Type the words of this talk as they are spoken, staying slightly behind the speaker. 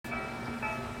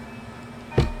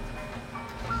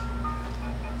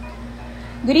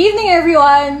Good evening,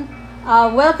 everyone.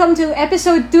 Welcome to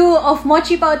episode 2 of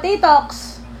Mochi Pao Tay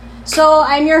Talks. So,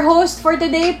 I'm your host for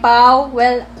today, Pao.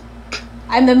 Well,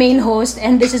 I'm the main host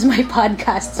and this is my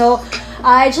podcast. So,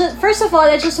 first of all,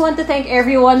 I just want to thank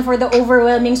everyone for the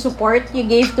overwhelming support you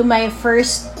gave to my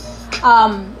first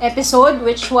episode,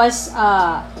 which was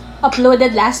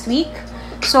uploaded last week.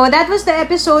 So, that was the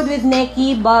episode with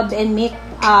Neki, Bob, and Mick.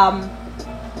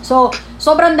 So,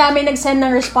 sobrang dami nag-send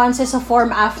ng responses sa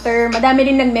form after. Madami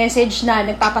rin nag-message na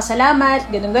nagpapasalamat,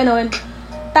 ganun-ganon.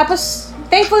 Tapos,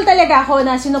 thankful talaga ako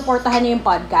na sinuportahan niyo yung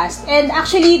podcast. And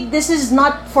actually, this is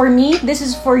not for me. This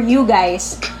is for you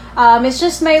guys. It's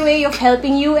just my way of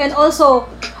helping you. And also,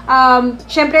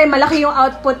 syempre, malaki yung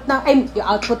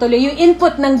yung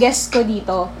input ng guests ko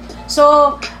dito.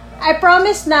 So, I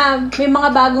promise na may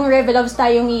mga bagong Reveloves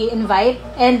tayong i-invite.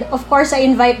 And of course, I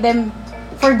invite them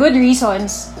for good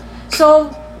reasons.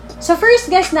 So, sa first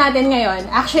guest natin ngayon,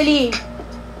 actually,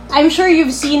 I'm sure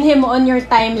you've seen him on your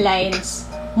timelines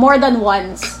more than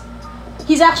once.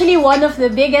 He's actually one of the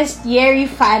biggest Yeri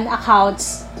fan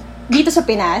accounts dito sa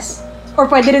Pinas, or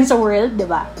pwede rin sa world, di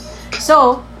ba?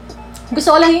 So,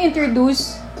 gusto ko lang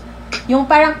i-introduce yung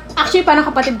parang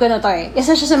kapatid ko na to eh.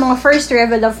 Isa siya sa mga first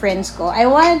Revelove friends ko.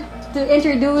 I want to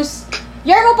introduce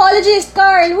Yermapologist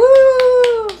Carl!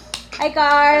 Woo! Hi,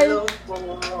 Carl!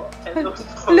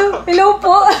 Hello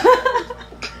po!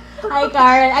 Hi,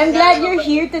 Carl. I'm glad you're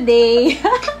here today.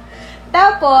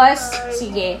 Tapos,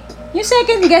 sige. Yung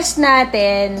second guest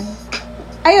natin,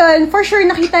 ayun, for sure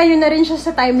nakita nyo na rin siya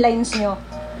sa timelines nyo.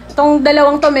 Itong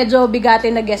dalawang to medyo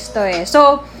bigatin na guest to eh.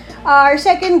 So, our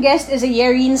second guest is a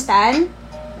Yerin stan.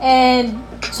 And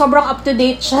sobrang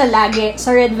up-to-date siya lagi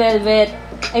sa Red Velvet.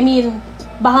 I mean,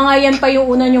 baka nga yan pa yung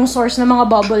una yung source ng mga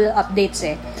bubble updates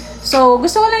eh. So,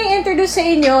 gusto ko lang i-introduce sa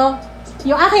inyo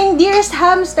yung aking dearest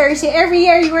hamster, si Every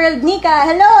Year World Nika.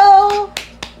 Hello!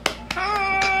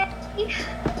 Hi!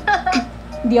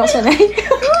 Hindi ako sanay.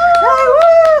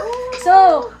 So,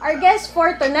 our guest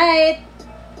for tonight,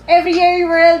 Every Year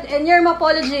World and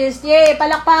Yermapologist. Yay!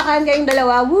 Palakpakan kayong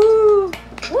dalawa. Woo!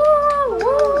 Woo!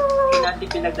 Woo! Hindi natin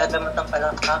pinagdadamat ang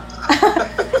palakpak.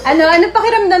 Ano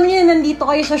pakiramdam niyo nandito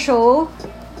kayo sa show?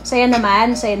 Saya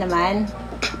naman.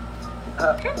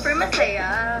 Siyempre,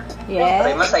 masaya. Yeah.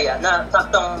 Siyempre, masaya na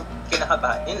saktong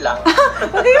kinakabahan. Yun lang.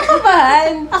 Huwag kayong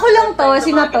kabahan. Ako lang to,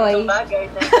 si Natoy. Bagay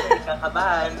na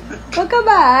kakabahan. Huwag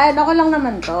kabahan. Ako lang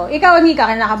naman to. Ikaw,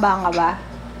 Nika, kinakabahan ka ba?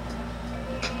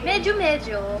 Medyo.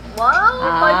 Wow!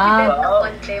 Confident na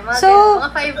konti. Mga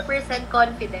 5%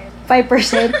 confident.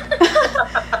 5%?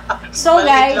 So,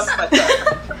 guys,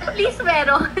 At least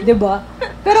meron. diba?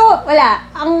 Pero, wala.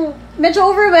 Ang medyo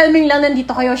overwhelming lang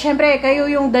nandito kayo. Siyempre, kayo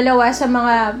yung dalawa sa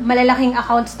mga malalaking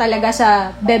accounts talaga sa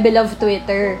Bebelove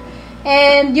Twitter.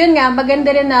 And, yun nga,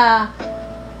 maganda rin na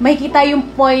makikita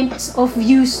yung points of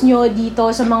views nyo dito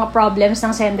sa mga problems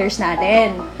ng senders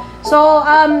natin. So,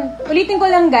 ulitin ko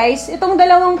lang guys, itong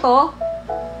dalawang to,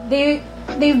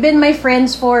 they've been my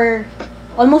friends for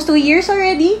almost 2 years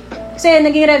already. Kasi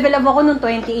naging Revelove ako noong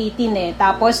 2018 eh.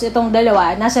 Tapos itong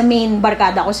dalawa, nasa main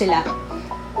barkada ko sila.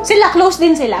 Close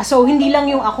din sila. So, hindi lang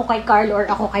yung ako kay Carl or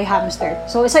ako kay Hamster.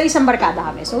 So, isang barkada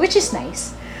kami. So, which is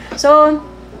nice. So,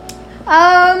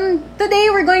 today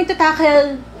we're going to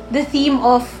tackle the theme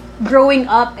of growing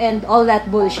up and all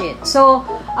that bullshit. So,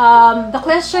 the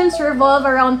questions revolve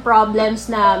around problems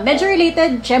na medyo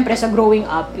related, syempre, sa growing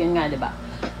up. Yun nga, diba?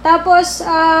 Tapos,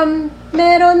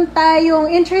 meron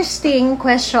tayong interesting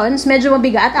questions. Medyo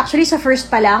mabigat. Actually, sa first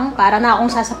pa lang, para na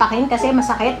akong sasapakin kasi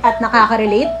masakit at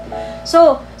nakaka-relate.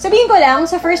 So, sabihin ko lang,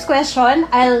 sa first question,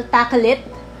 I'll tackle it.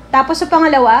 Tapos sa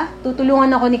pangalawa, tutulungan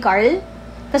ako ni Carl.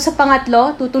 Tapos sa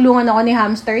pangatlo, tutulungan ako ni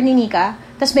Hamster, ni Nika.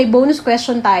 Tapos may bonus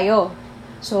question tayo.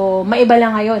 So, maiba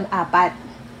lang ngayon, 4.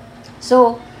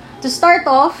 So, to start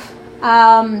off,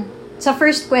 sa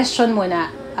first question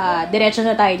muna, diretso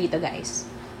na tayo dito, guys.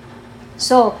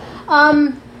 So,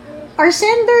 our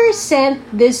sender sent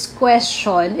this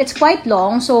question. It's quite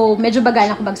long, so medyo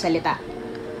bagal ako magsalita.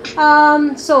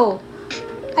 So,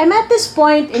 I'm at this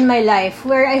point in my life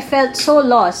where I felt so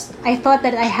lost. I thought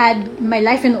that I had my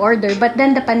life in order, but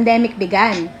then the pandemic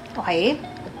began. Okay?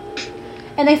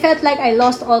 And I felt like I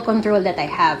lost all control that I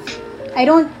have. I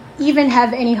don't even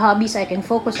have any hobbies I can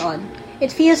focus on.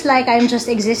 It feels like I'm just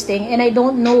existing and I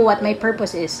don't know what my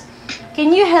purpose is.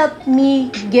 Can you help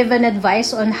me give an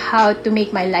advice on how to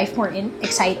make my life more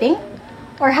exciting?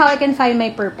 Or how I can find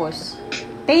my purpose?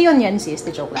 Tayon yan sis,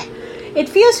 the joke lang. It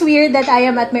feels weird that I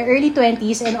am at my early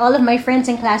 20s and all of my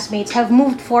friends and classmates have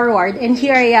moved forward and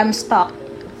here I am stuck.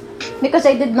 Because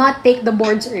I did not take the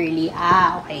boards early.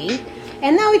 Okay.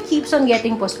 And now it keeps on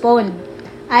getting postponed.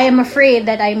 I am afraid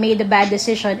that I made a bad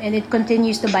decision and it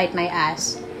continues to bite my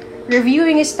ass.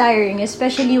 Reviewing is tiring,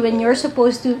 especially when you're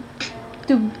supposed to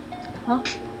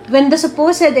when the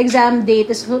supposed exam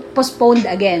date is postponed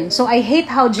again. So I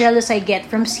hate how jealous I get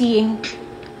from seeing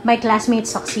my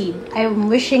classmates succeed.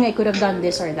 I'm wishing I could have done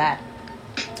this or that.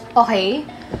 Okay.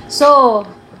 So,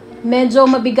 medyo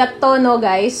mabigat to, no,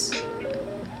 guys?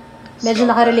 Medyo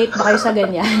nakarelate ba kayo sa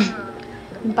ganyan?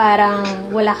 Parang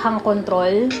wala kang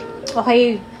control.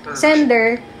 Okay,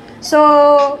 sender. So,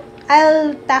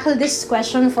 I'll tackle this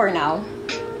question for now.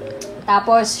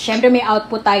 Tapos, syempre may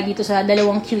output tayo dito sa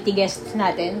dalawang cutie guests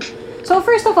natin. So,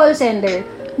 first of all, sender,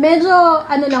 medyo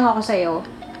lang ako sa'yo.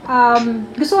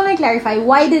 Gusto ko lang clarify,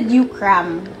 why did you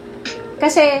cram?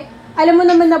 Kasi, alam mo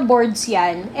naman na boards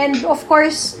yan. And of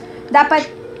course, dapat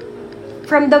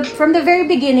from the very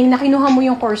beginning na kinuha mo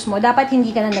yung course mo, dapat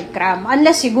hindi ka na nag-cram.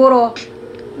 Unless siguro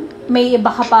may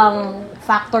iba ka pang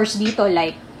factors dito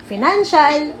like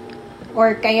financial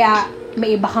or kaya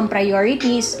may iba kang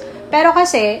priorities. Pero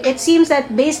kasi, it seems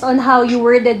that based on how you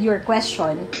worded your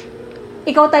question,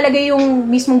 ikaw talaga yung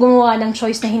mismong gumawa ng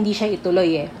choice na hindi siya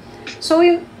ituloy eh. So,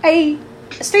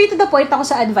 straight to the point ako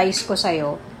sa advice ko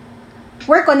sa'yo.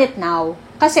 Work on it now.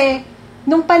 Kasi,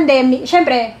 nung pandemic,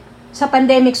 syempre, sa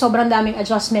pandemic, sobrang daming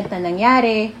adjustment na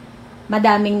nangyari,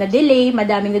 madaming na delay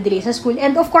sa school.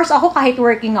 And of course, ako kahit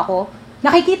working ako,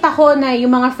 nakikita ko na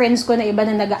yung mga friends ko na iba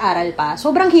na nag-aaral pa,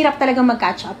 sobrang hirap talaga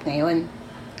mag-catch up ngayon.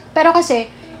 Pero kasi,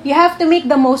 you have to make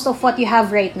the most of what you have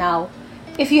right now.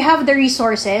 If you have the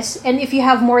resources, and if you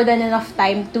have more than enough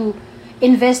time to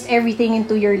invest everything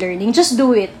into your learning, just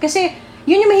do it. Kasi,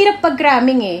 yun yung mahirap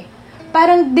pag-cramming eh.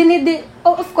 Parang,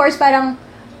 of course, parang,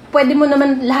 pwede mo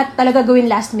naman lahat talaga gawin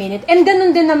last minute. And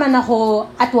ganun din naman ako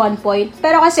at one point.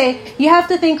 Pero kasi, you have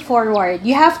to think forward.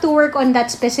 You have to work on that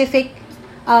specific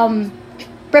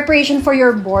preparation for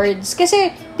your boards.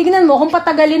 Kasi, tignan mo, kung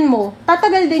patagalin mo,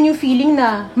 tatagal din yung feeling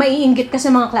na maiinggit ka sa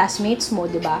mga classmates mo,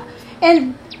 di ba?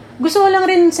 And, gusto ko lang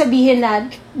rin sabihin na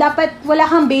dapat wala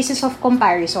kang basis of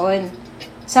comparison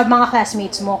sa mga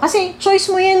classmates mo. Kasi, choice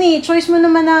mo yan eh. Choice mo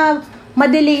naman na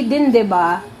ma-delay din, di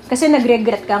ba? Kasi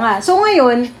nag-regret ka nga. So,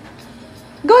 ngayon,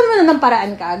 gawin mo na ng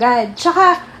paraan ka agad.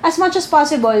 Tsaka, as much as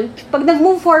possible, pag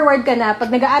nag-move forward ka na, pag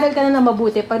nag-aaral ka na ng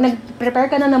mabuti, pag nag-prepare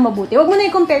ka na ng mabuti, huwag mo na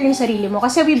i-compare yung sarili mo.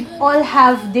 Kasi we all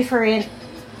have different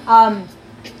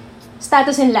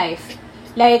status in life.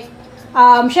 Like,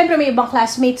 syempre may ibang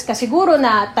classmates ka siguro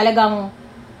na talagang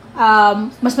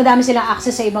mas madami silang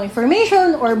access sa ibang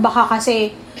information or baka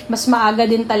kasi mas maaga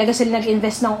din talaga sila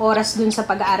nag-invest ng oras dun sa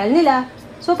pag-aaral nila.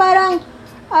 So, parang,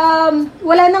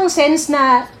 wala nang sense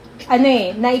na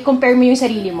na i-compare mo yung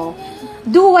sarili mo.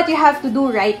 Do what you have to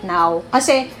do right now.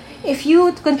 Kasi, if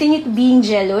you continue being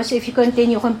jealous, if you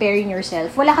continue comparing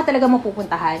yourself, wala ka talaga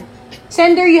mapupuntahan.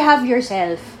 Sender, you have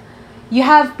yourself. You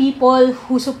have people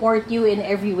who support you in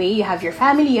every way. You have your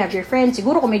family, you have your friends.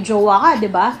 Siguro kung may jowa ka, di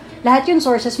ba? Lahat yun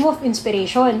sources mo of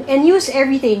inspiration. And use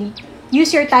everything.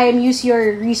 Use your time, use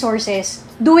your resources.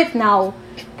 Do it now.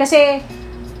 Kasi,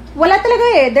 wala talaga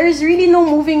eh. There's really no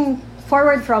moving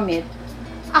forward from it.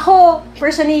 Ako,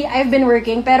 personally, I've been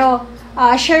working, pero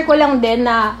share ko lang din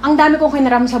na ang dami kong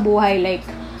kinaram sa buhay. Like,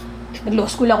 nag-law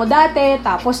school ako dati,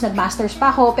 tapos nag-masters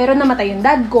pa ako, pero namatay yung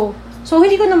dad ko. So,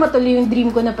 hindi ko na matuloy yung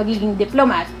dream ko na pagiging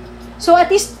diplomat. So, at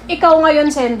least, ikaw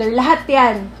ngayon, sender, lahat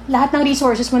yan, lahat ng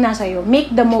resources mo nasa iyo,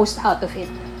 make the most out of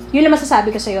it. Yun lang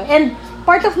masasabi ko sa'yo. And,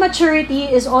 part of maturity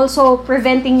is also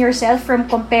preventing yourself from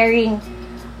comparing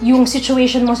yung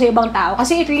situation mo sa ibang tao.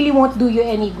 Kasi it really won't do you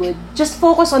any good. Just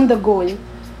focus on the goal.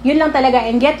 Yun lang talaga.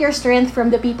 And get your strength from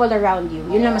the people around you.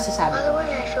 Yun lang masasabi ko.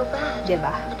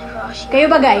 Diba? Kayo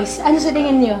ba guys? Ano sa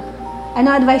tingin nyo? Ano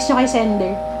advice nyo kay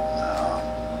sender?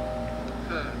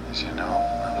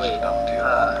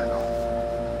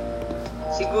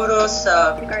 Siguro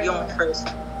sa yung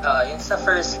sa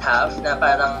first half na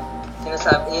parang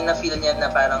sinasabi, yung na-feel niya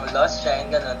na parang lost siya and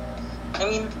ganun. I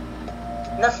mean,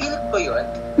 na-feel ko yun.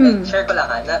 Share ko lang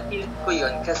na-feel ko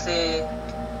yun kasi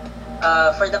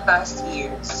for the past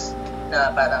years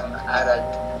na parang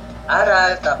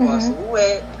aral tapos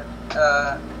uwi,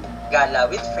 gala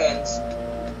with friends,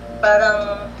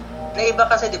 parang naiba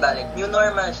kasi, di ba, like new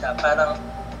normal siya, parang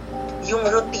yung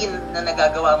routine na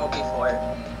nagagawa mo before,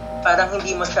 parang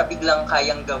hindi mo siya biglang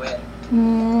kayang gawin.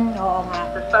 Oo nga.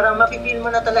 Tapos parang mapipil mo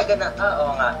na talaga na,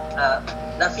 oo nga,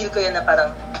 na-feel ko yan na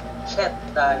parang, shit,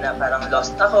 na parang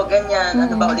lost ako, ganyan,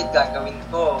 ano ba ulit gagawin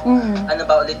ko? Ano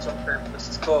ba ulit yung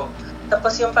purpose ko?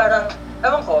 Tapos yung parang,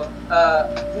 ewan ko,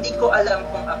 hindi ko alam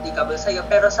kung applicable sa'yo,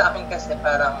 pero sa akin kasi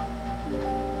parang,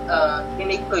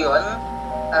 tinake ko yun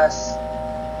as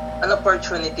an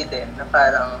opportunity din, na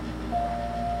parang,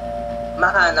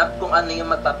 mahanap kung ano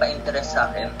yung magpapa-interest sa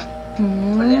akin.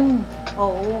 Ulit.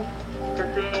 Oo.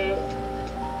 Kasi,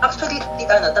 actually,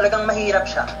 talagang mahirap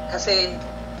siya. Kasi,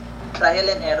 trial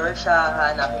and error siya,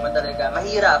 hanapin mo talaga.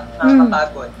 Mahirap,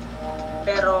 makakapagod.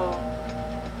 Pero,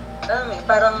 alam mo,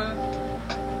 parang,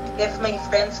 if may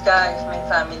friends ka, if may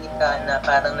family ka na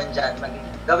parang nandyan,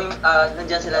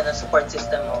 nandyan sila na support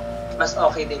system mo, mas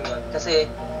okay din yun. Kasi,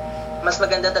 mas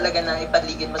maganda talaga na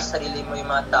ipaligid mo sa sarili mo yung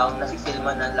mga taong nafe-feel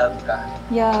mo na love ka.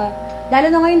 Yeah. Lalo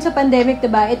na ngayon sa pandemic,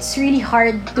 diba? It's really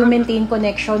hard to maintain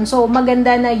connection. So,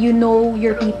 maganda na you know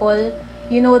your people,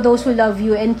 you know those who love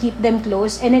you, and keep them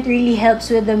close. And it really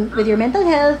helps with your mental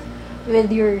health,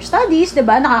 with your studies,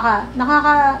 diba?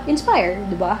 Nakaka-inspire,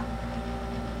 diba?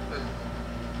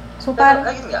 So, parang,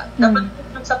 ayun nga. Dapat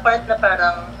sa part na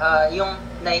parang yung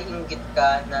naiinggit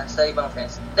ka na sa ibang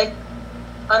friends. Like,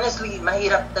 honestly,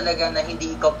 mahirap talaga na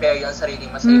hindi i-compare yung sarili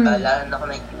mo sa iba. Lalo na kung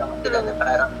nakikita ko sila na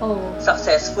parang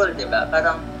successful, di ba?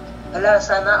 Parang,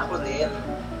 sana ako din.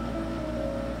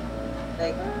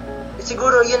 Like,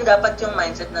 siguro yun dapat yung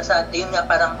mindset na yun nga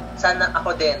parang, sana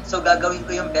ako din. So, gagawin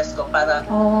ko yung best ko para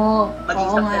maging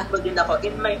successful din ako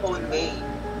in my own way.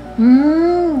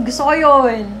 Gusto ko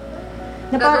yun.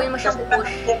 Gagawin mo siyang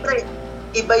push. Siyempre,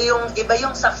 iba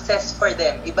yung success for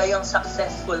them. Iba yung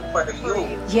successful for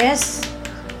you. Yes.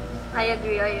 I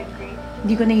agree.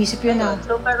 Hindi ko naisip yun.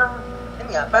 So parang,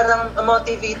 parang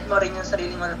motivate mo rin yung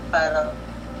sarili mo, parang,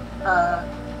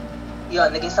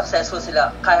 naging successful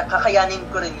sila. Kakayanin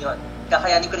ko rin yun.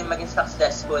 Kakayanin ko rin maging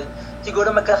successful.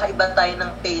 Siguro magkakaiba tayo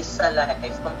ng pace sa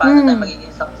life kung paano tayo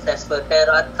magiging successful.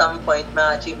 Pero at some point,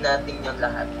 ma-achieve natin yun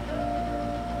lahat.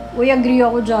 Uy, agree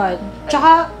ako dyan.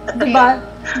 Tsaka, diba,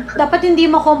 dapat hindi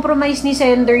ma-compromise ni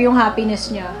sender yung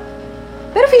happiness niya.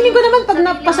 Pero feeling ko naman, pag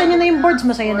napasa niya na yung boards,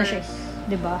 masaya na siya.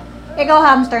 Diba? Ikaw,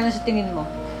 hamster, na sa tingin mo?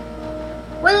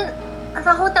 Well,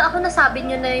 ako nasabi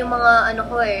niyo na yung mga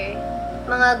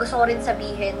mga gusto ko rin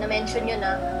sabihin, na-mention niyo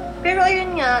na. Pero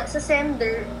ayun nga, sa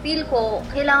sender, feel ko,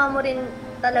 kailangan mo rin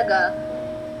talaga,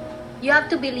 you have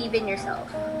to believe in yourself.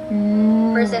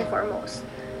 First and foremost.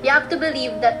 You have to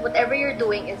believe that whatever you're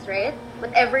doing is right.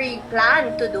 Whatever you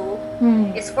plan to do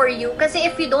is for you. Kasi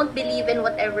if you don't believe in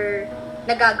whatever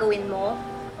nagagawin mo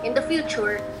in the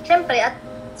future, syempre, at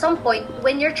some point,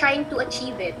 when you're trying to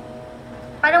achieve it,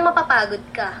 parang mapapagod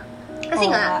ka. Kasi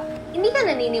hindi ka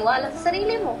naniniwala sa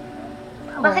sarili mo.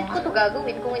 Bakit ko to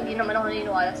gagawin kung hindi naman ako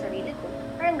naniniwala sa sarili ko?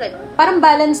 Parang ganun. Parang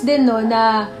balance din, no,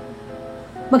 na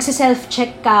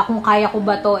magsa-self-check ka kung kaya ko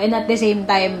ba to, and at the same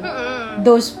time,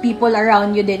 those people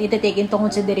around you din, iti-take into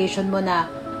consideration mo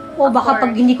na, baka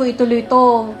pag hindi ko ituloy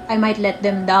to, I might let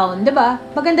them down. Diba?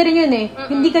 Maganda rin yun eh.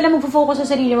 Hindi ka lang magpo-focus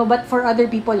sa sarili mo, but for other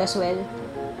people as well.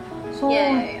 So,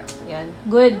 yan.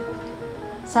 Good.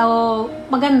 So,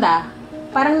 maganda.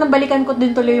 Parang nabalikan ko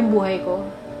din tuloy yung buhay ko.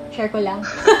 Share ko lang.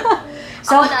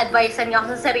 So, ako na-advisean nga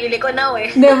ako sa sarili ko now eh.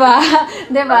 Diba?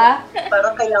 Diba?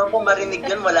 Parang kailangan ko marinig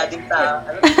yun, wala din sa...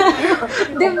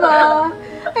 Diba?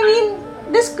 I mean,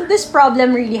 this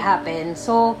problem really happens.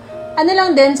 So, ano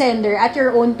lang din, sender, at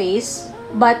your own pace,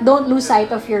 but don't lose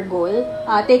sight of your goal.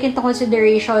 Take into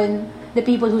consideration the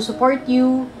people who support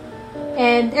you,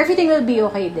 and everything will be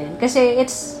okay din. Kasi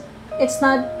it's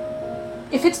not,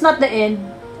 if it's not the end,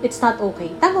 it's not okay.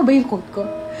 Tama ba yung quote ko?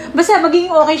 Basta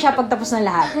magiging okay siya pagtapos ng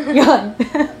lahat. Yun.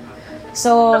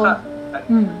 So,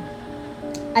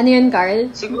 ano yun,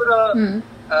 Carl? Siguro,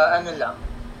 ano lang,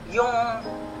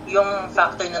 yung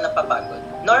factor na napapagod,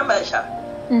 normal siya.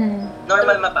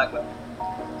 Normal mapagod.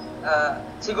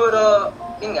 Siguro,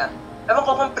 yun nga, ewan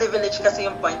ko kung privilege kasi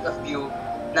yung point of view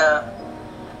na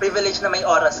privilege na may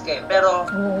oras ka eh. Pero,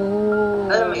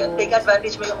 alam mo yun, take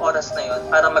advantage mo yung oras na yun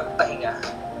para magpahinga.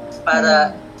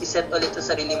 Para iset ulit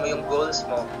sa sarili mo yung goals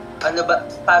mo. Ano ba,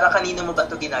 para kanino mo ba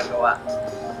ito ginagawa?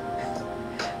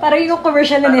 Para yung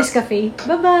commercial na Nescafe.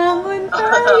 Babangon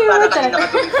tayo! Para kanino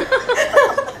ka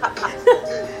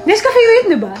Nescafe yun,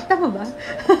 diba? Tama ba?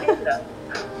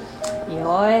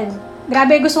 Yun.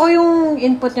 Grabe, gusto ko yung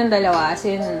input yung dalawa. As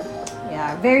in,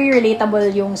 very relatable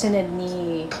yung sinend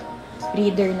ni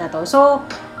reader na to. So,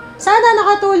 sana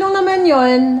nakatulong naman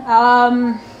yun.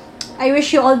 I wish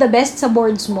you all the best sa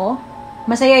boards mo.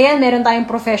 Masaya yan, meron tayong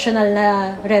professional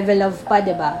na Revelove pa,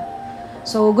 diba?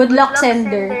 So, good luck,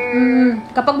 sender.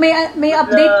 Kapag may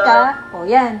update ka,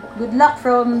 yan. Good luck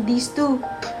from these two.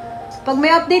 Pag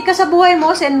may update ka sa buhay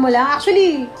mo, send mo lang.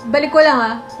 Actually, balik ko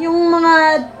lang yung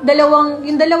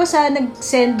dalawa sa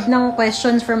nag-send ng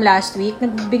questions from last week,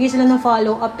 nagbigay sila ng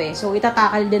follow-up eh. So,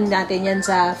 itatakal din natin yan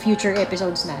sa future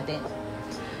episodes natin.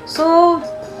 So,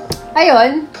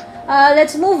 ayun.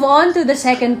 Let's move on to the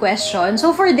second question.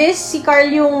 So, for this, si Carl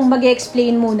yung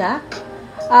mag-explain muna.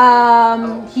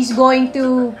 he's going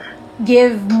to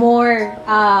give more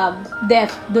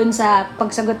depth dun sa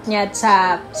pagsagot niya at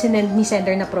sa ni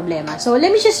sender na problema. So,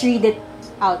 let me just read it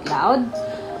out loud.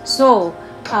 So,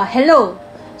 hello.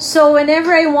 So,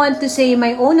 whenever I want to say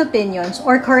my own opinions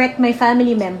or correct my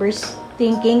family members'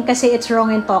 thinking kasi it's wrong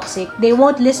and toxic, they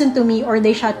won't listen to me or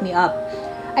they shut me up.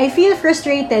 I feel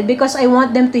frustrated because I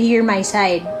want them to hear my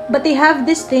side. But they have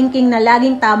this thinking na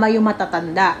laging tama yung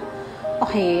matatanda.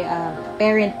 Okay,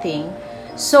 parenting.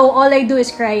 So, all I do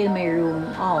is cry in my room.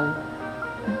 Oh.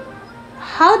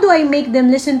 How do I make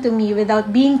them listen to me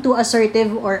without being too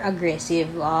assertive or aggressive?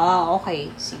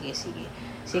 Okay. Sige.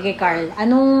 Sige, Carl.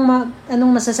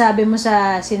 Anong masasabi mo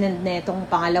sa sinend na itong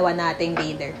pangalawa nating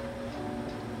reader?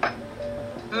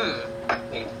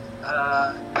 Okay.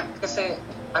 Kasi,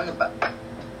 ano ba?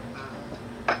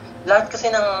 Lahat kasi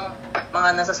ng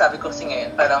mga nasasabi ko kasi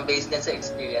ngayon, parang based din sa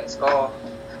experience ko.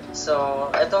 So,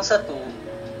 etong sa 2,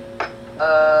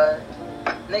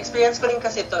 na-experience ko rin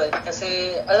kasi ito.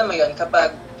 Kasi, alam mo yon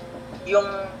kapag yung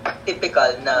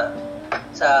typical na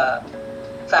sa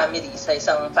family, sa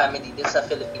isang family din sa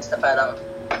Philippines na parang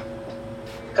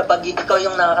kapag ikaw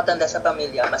yung nakakatanda sa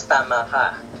pamilya, mas tama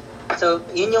ka. So,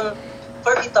 yun yung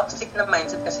for me, toxic na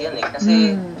mindset kasi yun eh.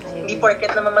 Kasi hindi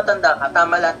porket naman matanda ka,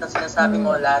 tama lahat ng sinasabi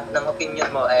mo, lahat ng opinion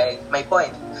mo ay may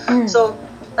point. So,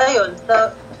 ayun,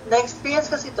 na-experience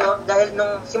kasi ito dahil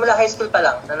nung simula high school pa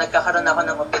lang na nagkakaroon ako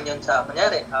ng opinion sa,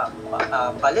 kunyari,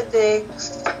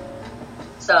 politics,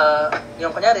 sa, yung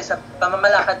kunyari, sa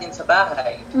pamamalakad din sa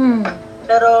bahay.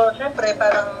 Pero, syempre,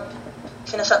 parang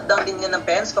sinashutdown din yun ng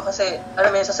parents ko kasi,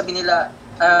 alam mo yun, sasabihin nila,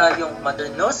 yung mother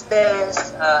knows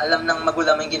best, alam ng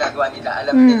magulang mo yung ginagawa nila,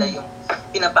 alam nila yung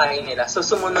pinapayo nila. So,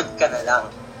 sumunod ka na lang.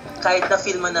 Kahit na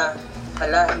feel mo na,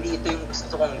 hindi ito yung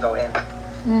gusto kong gawin.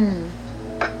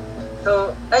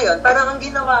 So, ayun, parang ang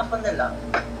ginawa ko na lang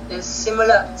is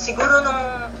siguro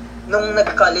nung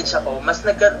nag-college ako, mas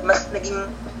naging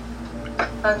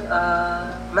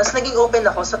open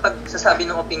ako sa pagsasabi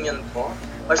ng opinion ko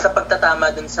or sa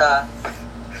pagtatama dun sa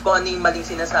kung ano yung maling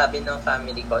sinasabi ng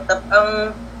family ko.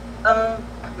 Ang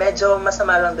medyo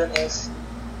masama lang dun is,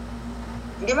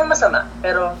 hindi man masama,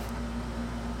 pero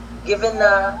given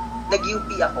na nag-UP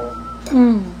ako,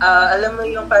 alam mo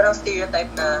yung parang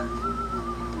stereotype na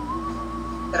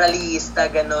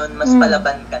realista, ganon, mas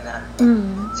palaban ka na.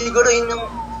 Siguro yun yung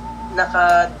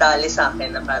nakadali sa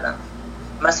akin na parang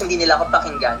mas hindi nila ako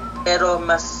pakinggan, pero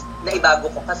mas naibago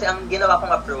ko. Kasi ang ginawa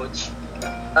kong approach,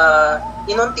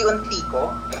 inunti-unti ko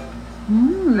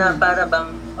na para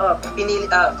bang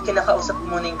kinakausap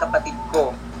muna yung kapatid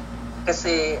ko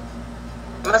kasi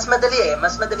mas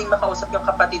madaling makausap yung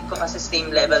kapatid ko kasi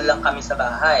same level lang kami sa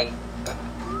bahay.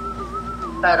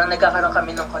 Parang nagkakaroon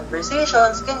kami ng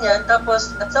conversations, ganyan,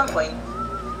 tapos at some point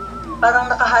parang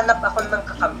nakahanap ako ng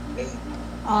kakampi.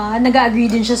 Nag-agree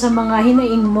din siya sa mga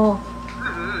hinaing mo.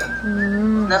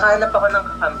 Nakahanap ako ng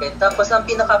kakampi. Tapos ang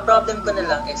pinaka-problem ko na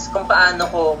lang is kung paano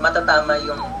ko matatama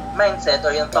yung mindset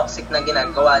or yung toxic na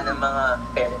ginagawa ng mga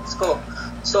parents ko.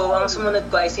 So, ang sumunod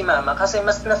ko ay si mama kasi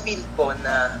mas na-feel ko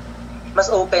na mas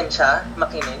open siya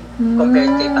makinig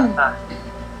compared kay papa.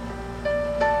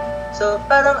 So,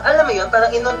 parang, alam mo yun, parang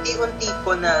inunti-unti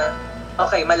ko na,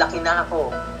 okay, malaki na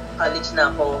ako, college na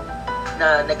ako,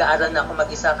 na nag-aaral na ako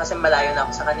mag-isa kasi malayo na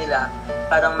ako sa kanila.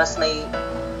 Parang mas may,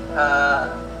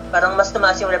 parang mas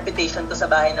tumaas yung reputation ko sa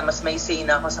bahay na mas may say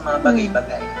na ako sa mga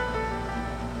bagay-bagay.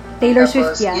 Taylor Tapos,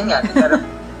 Swift yan. Yun nga,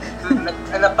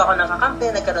 naghanap ako ng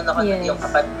kakampi, nagkaroon ako ng yung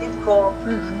kapatid ko,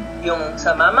 yung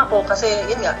sa mama ko, kasi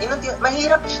yun nga,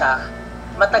 mahirap siya.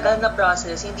 Matagal na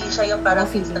process, hindi siya yung parang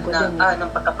instant na, nung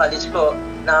pagka-college ko,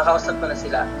 nakakausap ko na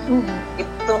sila. It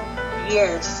took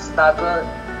years bago,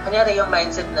 kanyari yung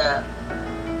mindset na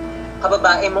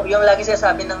kababae mo, yung lagi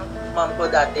sinasabi ng mom ko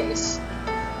dati is,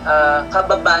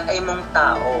 kababae mong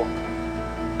tao,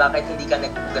 bakit hindi ka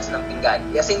naghugas ng pinggan?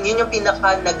 Kasi yun yung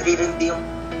nagririndi yung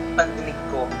pandinig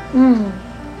ko.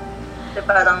 Kasi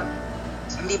parang,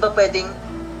 hindi ba pwedeng,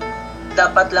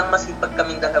 dapat lang masipag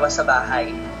kaming dalawa sa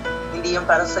bahay. Hindi yung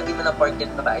parang sabihin mo na porket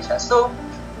babae siya. So,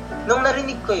 nung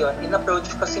narinig ko yun,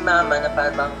 in-approach ko si mama na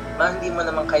parang, hindi mo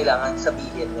naman kailangan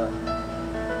sabihin yun.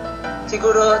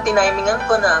 Siguro, tinimingan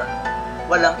ko na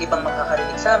walang ibang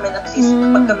makakarinig sa amin. At least,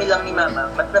 pag kami lang ni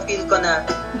mama, mas na-feel ko na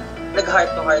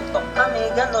nag-heart-to-heart talk kami,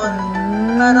 ganon.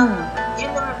 Parang,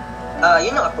 yun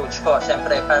yung approach ko.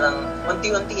 Siyempre, parang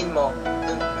unti-untiin mo,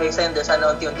 kay sender,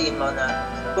 sana unti-untiin mo na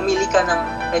pumili ka ng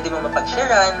pwede mo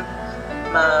mapag-sharean,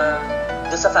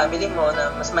 doon sa family mo na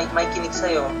mas may kinig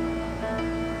sa'yo.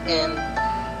 And,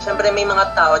 siyempre, may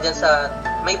mga tao dyan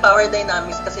may power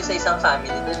dynamics kasi sa isang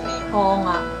family din eh. Oo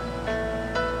nga.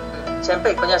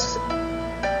 Siyempre, kunya,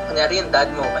 kunyari yung dad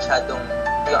mo, masyadong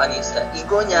yung sa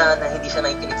ego niya, na hindi siya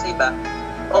nakikinig sa iba,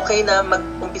 okay na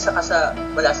mag-umpisa ka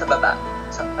mula sa baba.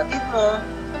 Sa kapatid mo,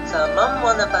 sa mom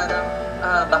mo na parang,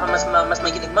 baka mas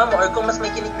may kinig mom mo, or kung mas may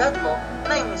kinig dad mo,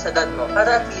 unahin mo sa dad mo.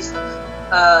 Para at least,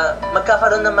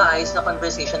 magkakaroon ng maayos na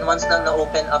conversation once na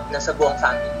na-open up na sa buong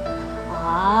family.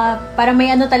 Para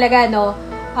may talaga, no?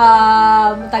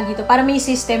 Dito, para may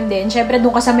system din. Siyempre,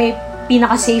 doon ka sa may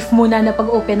pinaka-safe muna na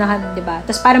pag-openahan, di ba?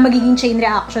 Tapos para magiging chain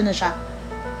reaction na siya.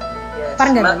 Yes.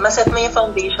 Parang ganun. Maset mo yung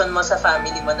foundation mo sa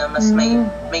family mo na mas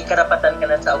may karapatan ka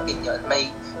na sa opinion. May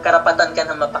karapatan ka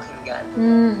na mapakinggan.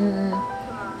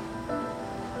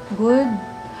 Good.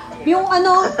 Yung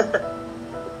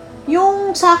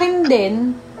yung sa akin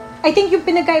din, I think yung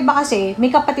pinagkaiba kasi,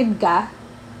 may kapatid ka.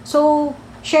 So,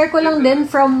 share ko lang din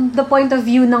from the point of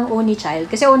view ng only child.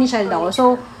 Kasi only child ako. So,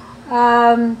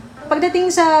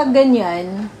 pagdating sa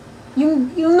ganyan,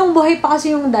 yung nung buhay pa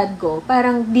kasi yung dad ko,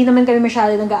 parang di naman kami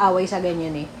masyado nag-aaway sa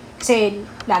ganyan eh. Kasi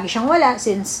lagi siyang wala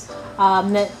since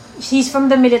he's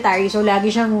from the military, so lagi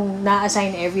siyang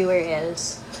na-assign everywhere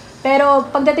else.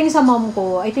 Pero pagdating sa mom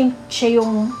ko, I think siya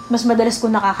yung mas madalas ko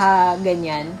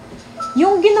nakakaganyan.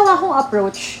 Yung ginawa kong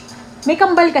approach, may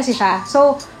kambal kasi siya.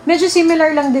 So, medyo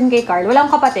similar lang din kay Carl.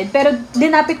 Walang kapatid, pero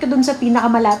dinapit ko dun sa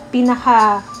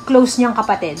pinaka-close niyang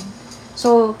kapatid.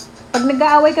 So, pag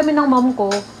nag-aaway kami ng mom ko,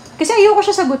 kasi ayoko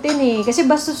siya sagutin eh. Kasi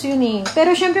bastos yun eh.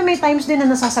 Pero syempre may times din na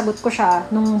nasasagot ko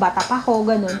siya nung bata pa ako,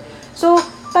 ganun. So,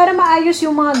 para maayos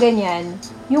yung mga ganyan,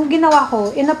 yung ginawa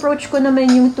ko, in-approach ko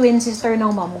naman yung twin sister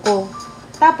ng mom ko.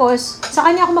 Tapos, sa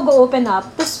kanya ako mag-open up.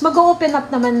 Tapos, mag-open up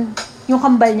naman yung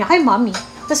kambal niya kay mommy.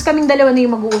 Tapos, kaming dalawa na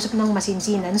yung mag-uusap ng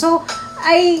masinsinan. So,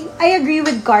 I agree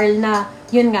with Carl na,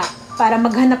 yun nga, para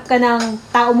maghanap ka ng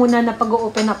tao muna na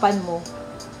pag-open upan mo.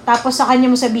 Tapos sa kanya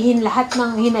mo sabihin lahat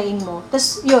ng hinaing mo.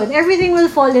 Tapos yun, everything will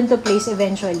fall into place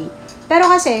eventually. Pero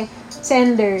kasi,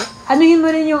 sender, anuhin mo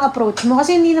rin yung approach mo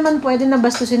kasi hindi naman pwede na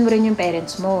bastusin mo rin yung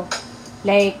parents mo.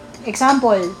 Like,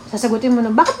 example, sasagutin mo na,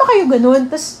 bakit ba kayo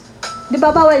ganun? Tapos, di ba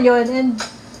bawal yun? And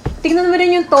tignan mo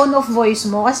rin yung tone of voice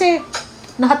mo kasi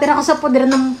nakatira ka sa poder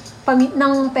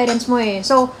ng parents mo eh.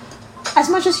 So, as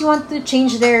much as you want to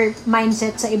change their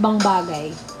mindset sa ibang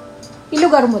bagay,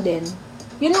 ilugar mo din.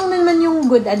 Yun lang naman yung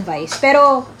good advice.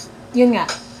 Pero, yun nga,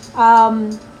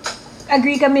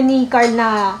 agree kami ni Carl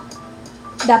na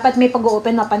dapat may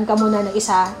pag-open upan ka muna na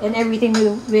isa and everything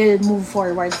will move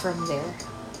forward from there.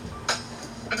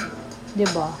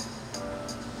 Diba?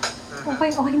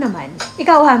 Okay naman.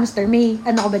 Ikaw, hamster, may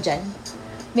ano ka ba dyan?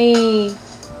 May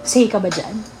say ka ba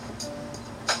dyan?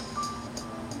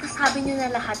 Sabi nyo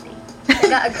na lahat eh.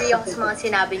 Nag-agree ako sa mga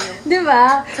sinabi nyo.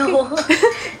 Diba? So,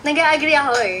 nag-agree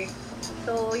ako eh.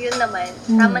 So, yun naman.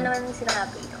 Tama naman yung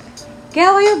sinabi nyo.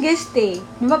 Kaya kayo guest eh.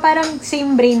 Diba parang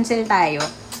same brain cell tayo?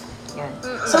 Yan.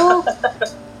 So,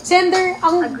 sender,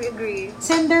 Agree.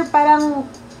 Sender parang,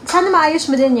 sana maayos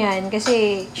mo din yan.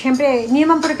 Kasi, syempre, hindi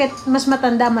naman porket mas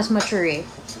matanda, mas mature eh.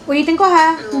 Ulitin ko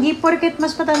ha, hindi porket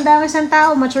mas matanda ang isang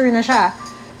tao, mature na siya.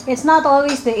 It's not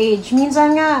always the age.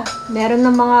 Minsan nga, meron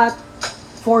ng mga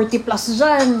 40 plus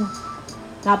dyan.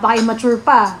 Napaka-immature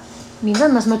pa.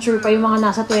 Minsan, mas mature pa yung mga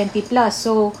nasa 20 plus.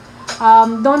 So,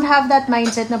 don't have that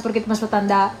mindset na porket mas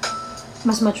matanda,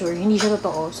 mas mature. Hindi siya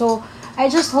totoo. So, I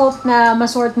just hope na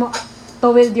masort mo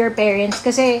to with your parents.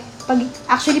 Kasi,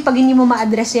 pag hindi mo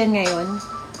ma-address yan ngayon,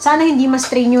 sana hindi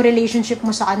ma-strain yung relationship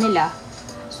mo sa kanila.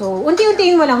 So,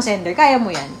 unti-untiin mo lang, sender. Kaya mo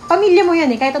yan. Pamilya mo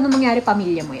yan eh. Kahit anong mangyari,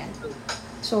 pamilya mo yan.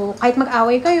 So, kahit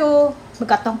mag-away kayo,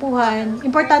 magkatampuhan,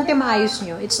 importante maayos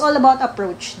nyo. It's all about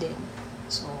approach din.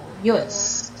 So, yun.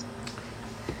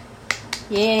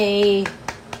 Yay!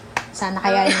 Sana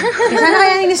kaya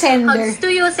ni sender. Hugs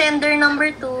to you, sender number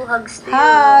 2. Hugs to you.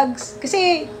 Hugs!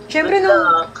 Kasi, syempre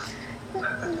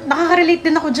nakaka-relate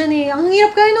din ako dyan eh. Ang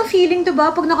hirap kaya ng feeling,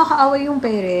 diba? Pag nakakaaway yung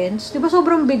parents. Diba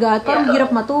sobrang bigat? Parang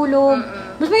hirap matulog.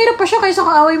 Mas mahirap pa siya kaysa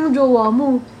kaaway mo jowa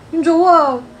mo. Yung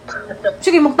jowa,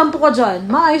 sige, magtampo ka dyan.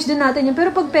 Maayos din natin yan.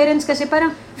 Pero pag parents kasi,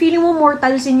 parang feeling mo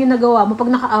mortal sin yung nagawa mo pag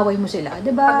nakaaway mo sila.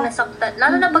 Diba? Pag nasaktan.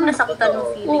 Lalo na pag nasaktan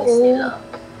yung feelings nila.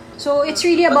 So, it's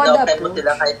really about the approach. Pag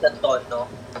sila kahit ng tono.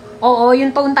 Oo,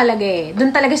 yung tone talaga eh. Doon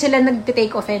talaga sila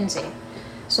nag-take offense eh.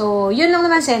 So, yun lang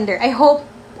naman, sender. I hope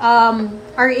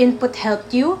our input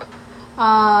helped you.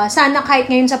 Sana kahit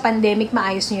ngayon sa pandemic,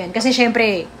 maayos nyo yan. Kasi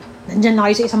syempre, nandyan na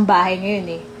kayo sa isang bahay ngayon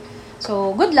eh.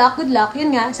 So, good luck.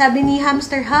 Yun nga, sabi ni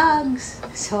Hamster, hugs.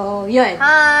 So, yun.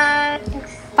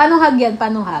 Hugs! Paano hug yan?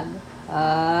 Paano hug?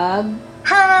 Hug.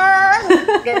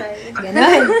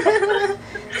 Ganon.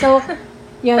 So,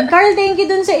 yun. Carl, thank you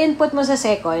dun sa input mo sa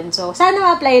second. So, sana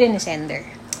ma-apply rin ni sender.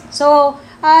 So,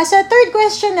 Sa third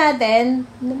question natin,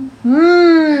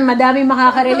 madami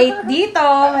makaka-relate dito.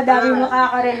 Madami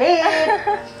makaka-relate.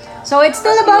 So, it's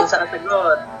still about...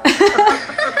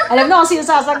 Alam na kung sino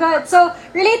sasagot. So,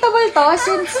 relatable to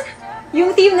since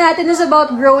yung team natin is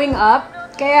about growing up.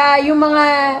 Kaya yung mga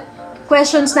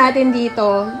questions natin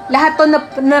dito, lahat to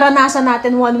naranasan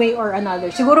natin one way or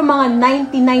another. Siguro mga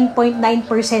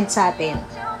 99.9% sa atin.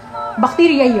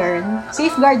 Bacteria yarn.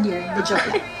 Safeguard yarn. The joke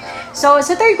lang. So,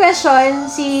 sa third question,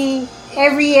 si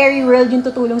Every World yung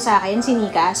tutulong sa akin, si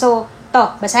Nika. So,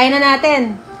 basahin na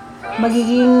natin.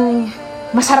 Magiging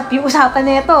masarap yung usapan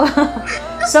na ito.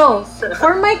 So,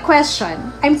 for my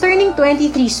question, I'm turning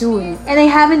 23 soon, and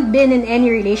I haven't been in any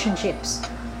relationships.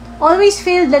 Always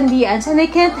failed landians, and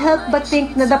I can't help but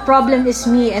think that the problem is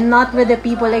me and not with the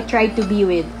people I tried to be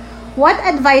with. What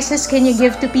advices can you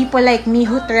give to people like me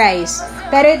who tries,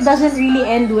 pero it doesn't really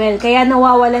end well, kaya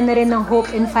nawawalan na rin ng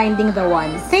hope in finding the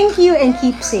one? Thank you and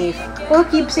keep safe. Oh,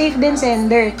 keep safe din,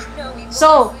 sender.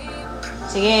 So,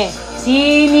 sige.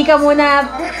 Si Nika muna,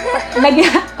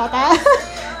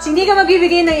 si Nika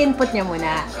magbibigay ng input niya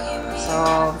muna. So,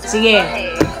 sige.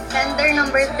 Okay. Sender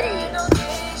number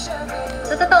 3.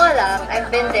 Sa totoo lang, I've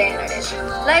been there na rin.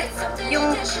 Like,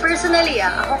 yung personally,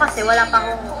 ako kasi wala pa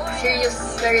akong serious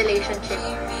na relationship.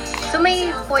 So,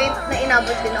 may point na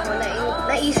inabot din ako na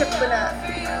naisip ko na,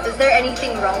 is there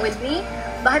anything wrong with me?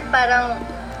 Bakit parang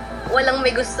walang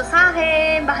may gusto sa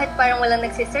akin? Bakit parang walang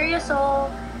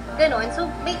nagsiseryoso? Ganon.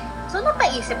 So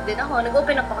napaisip din ako.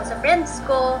 Nag-open up ako sa friends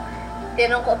ko.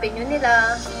 Tinanong ko opinion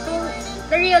nila. So,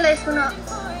 na-realize ko na,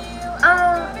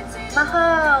 baka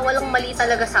walang mali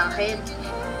talaga sa akin.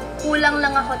 Kulang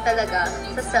lang ako talaga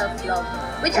sa self-love.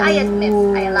 Which I admit,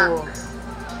 I lack.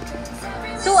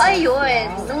 So, ayun.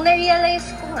 Nung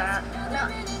na-realize ko nga, na,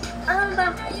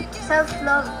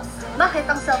 self-love, bakit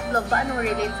ang self-love ba? Anong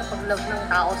relate sa pag-love ng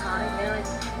tao sa akin? Yun.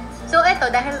 So,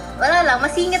 eto, dahil, wala lang,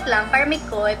 masingit lang, para may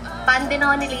quote, fan din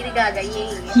ako ni Lady Gaga,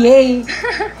 yay! Yay!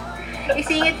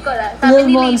 Isingit ko lang. Sabi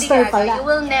ni Lady Gaga, pala. You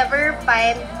will never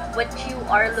find what you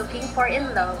are looking for in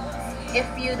love if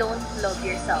you don't love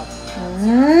yourself.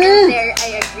 And there,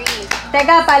 I agree.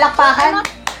 Teka, palakpakan.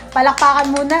 Palakpakan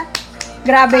muna.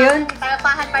 Grabe yun.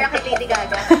 Palakpakan para kay Lady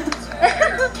Gaga.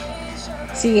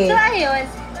 Sige. So, ayun.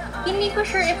 Hindi ko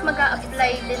sure if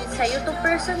mag-a-apply din sa'yo to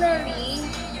personally,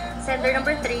 sender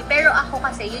number 3, pero ako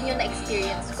kasi, yun yung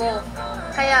na-experience ko.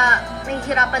 Kaya,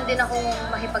 nahihirapan din akong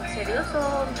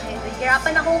makipagseryoso,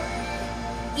 nahihirapan akong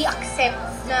i-accept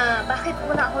na bakit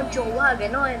wala akong jowa,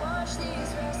 ganon.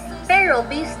 Pero,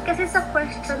 based kasi sa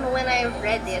question when I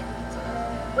read it,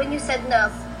 when you said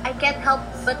na, I can't help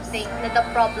but think na the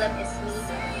problem is me,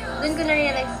 dun ko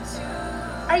na-realize,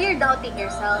 you're doubting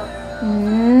yourself.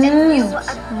 And you,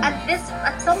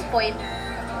 at some point,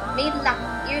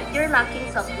 you're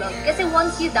lacking self-love. Kasi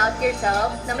once you doubt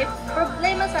yourself na may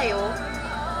problema sa'yo,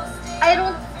 I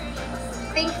don't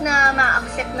think na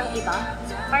ma-accept ng iba.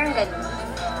 Parang ganun.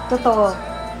 Totoo.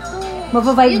 So,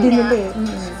 Mabavibe din nila eh.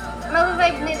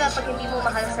 Mabavibe nila pag hindi mo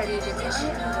mahal sa sarili mo.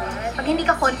 Pag hindi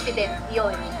ka confident,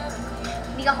 yun.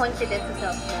 Hindi ka confident sa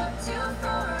self-love.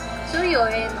 So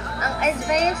yun, ang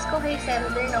advice ko kay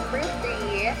sender number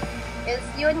 3 is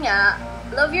yun nga,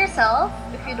 love yourself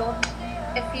if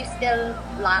you still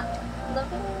lack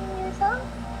loving yourself.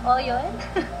 O yun.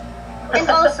 And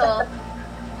also,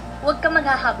 huwag ka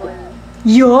maghahabol.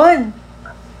 Yun!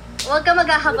 Huwag ka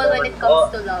maghahabol when it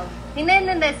comes to love. Hindi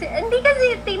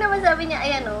kasi, tingnan mo sabi niya,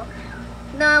 ayan o,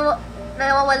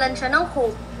 nawawalan siya ng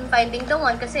hope in finding the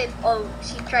one kasi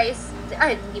she tries,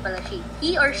 hindi pala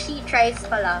he or she tries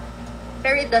pala,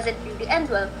 pero it doesn't really end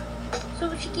well. So,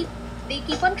 they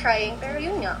keep on trying, pero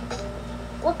yun nga,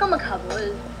 huwag ka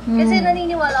maghabol. Kasi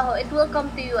naniniwala ko, it will come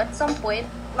to you at some point.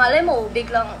 Malay mo,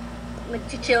 biglang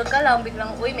nag-chill ka lang,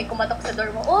 biglang, uy, may kumatok sa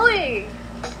door mo, uy!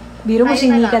 Biro mo,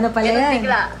 sinika na pala yan.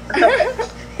 Bigla.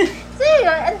 So,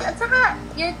 yun, at saka,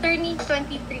 you're turning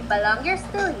 23 pa lang, you're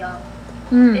still young.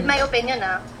 In my opinion,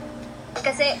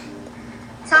 kasi,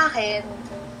 sa akin,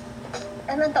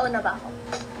 anong taon na ba ako?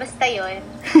 Basta yun.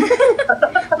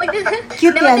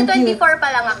 Cute yan, cute. Magda-24 pa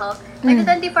lang ako.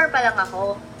 Magda-24 pa lang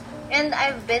ako. And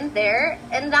I've been there,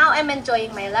 and now I'm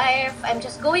enjoying my life. I'm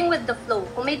just going with the flow.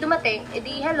 Kung may dumating,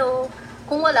 edi hello.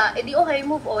 Kung wala, edi okay,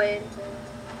 move on.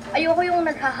 Ayoko yung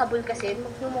naghahabol kasi,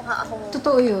 magmumukha akong...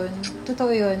 Totoo yun.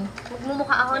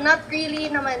 Magmumukha ako, not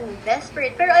really naman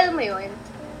desperate, pero alam mo yun,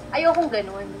 ayokong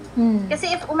ganun.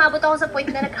 Kasi if umabot ako sa point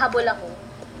na naghabol ako,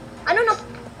 ano na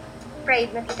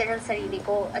pride na titira sa sarili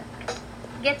ko, at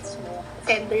gets mo,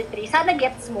 sender 3, sana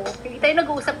gets mo. Hindi tayo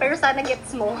nag-uusap, pero sana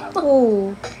gets mo.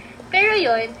 Oh. Pero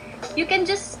yun, you can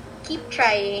just keep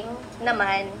trying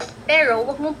naman. Pero,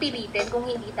 wag mong pilitin kung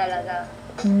hindi talaga.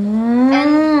 Mm.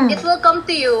 And it will come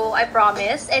to you, I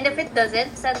promise. And if it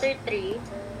doesn't, Center 3,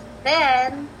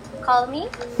 then, call me.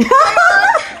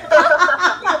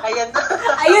 Ayan.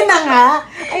 Ayun na nga.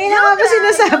 Ayun na nga ba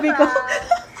sinasabi ko.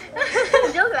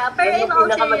 Joke lang. Pero in all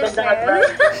seriousness.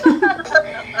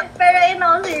 Pero in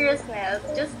all seriousness,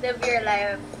 just live your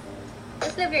life.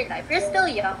 Just live your life. You're still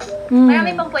young.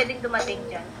 Marami pang pwedeng dumating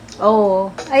dyan. Oo,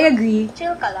 I agree.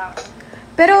 Chill ka lang.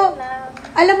 Pero,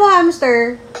 alam mo,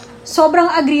 Hamster,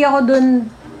 sobrang agree ako dun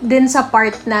din sa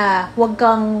part na huwag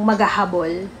kang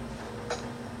maghahabol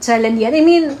sa landian. I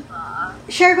mean,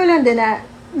 share ko lang din na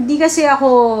hindi kasi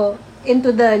ako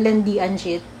into the landian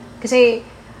shit. Kasi,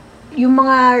 yung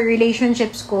mga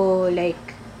relationships ko, like,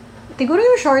 siguro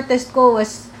yung shortest ko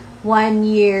was 1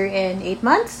 year and 8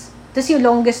 months. Tapos yung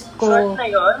longest ko... Short na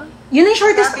yun? Yun yung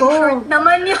shortest ko. Short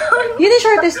naman yun. Yun yung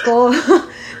shortest ko.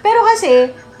 Pero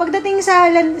kasi, pagdating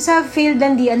sa failed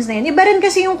landians na yun, iba rin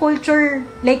kasi yung culture,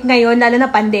 like ngayon, lalo na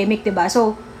pandemic, diba?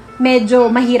 So, medyo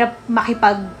mahirap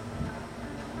makipag-form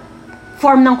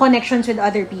ng connections with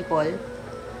other people.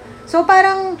 So,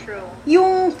 parang, True.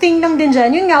 yung thing lang din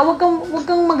dyan, yun nga, wag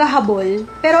kang maghahabol.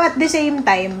 Pero at the same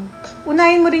time,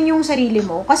 unahin mo rin yung sarili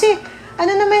mo. Kasi,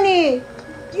 ano naman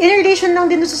in relation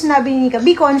lang din sa sinabi ni Nika,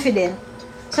 be confident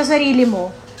sa sarili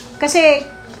mo. Kasi,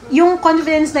 yung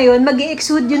confidence na yun,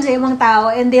 mag-i-exude yun sa ibang tao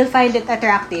and they'll find it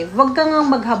attractive. Wag kang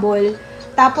maghabol.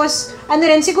 Tapos, ano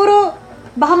rin, siguro,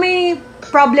 baka may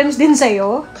problems din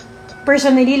sa'yo.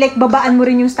 Personally, like, babaan mo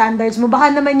rin yung standards mo.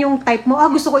 Baka naman yung type mo,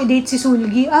 gusto ko i-date si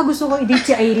Sulgi, gusto ko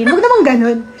i-date si Irene. Wag naman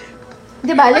ganun.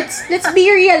 Diba? Let's be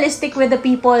realistic with the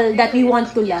people that we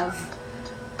want to love.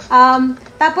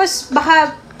 Tapos,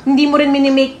 baka hindi mo rin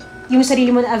minimake yung sarili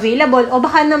mo na available o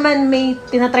baka naman may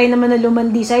tinatry naman na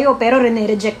lumandi sa'yo pero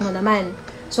reject mo naman.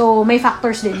 So, may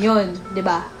factors din yun.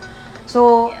 Diba?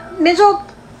 So, medyo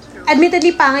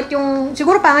admittedly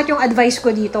siguro pangit yung advice ko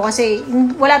dito kasi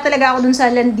wala talaga ako dun sa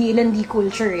landi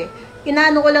culture eh.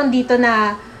 Inaano ko lang dito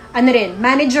na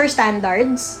manage your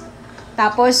standards.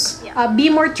 Tapos,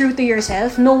 be more true to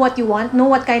yourself. Know what you want. Know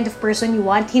what kind of person you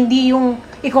want. Hindi yung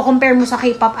i-compare mo sa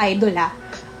K-pop idol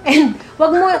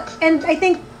And I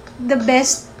think the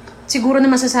best siguro na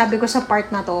masasabi ko sa part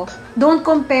na to, don't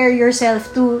compare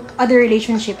yourself to other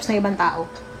relationships na ibang tao.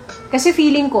 Kasi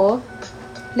feeling ko,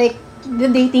 like, the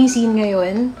dating scene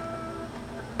ngayon,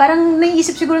 parang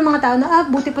naiisip siguro ng mga tao na,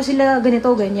 buti pa sila ganito,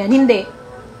 ganyan. Hindi.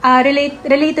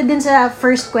 Related din sa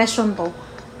first question to.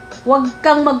 Huwag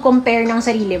kang mag-compare ng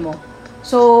sarili mo.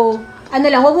 So,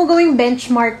 huwag mo gawing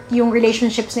benchmark yung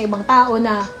relationships na ibang tao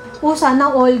na, sana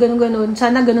all, ganun-ganun,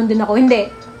 sana ganun din ako. Hindi.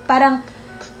 Parang,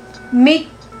 make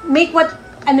what,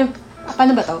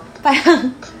 paano ba to?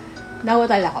 Parang,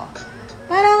 nawatal ako.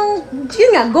 Parang,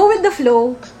 yun nga, go with the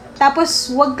flow. Tapos,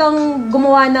 wag kang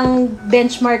gumawa ng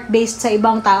benchmark based sa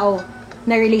ibang tao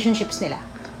na relationships nila.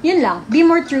 Yun lang. Be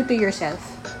more true to yourself.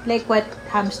 Like what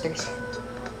Hamster said.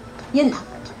 Yun lang.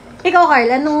 Ikaw, Carl,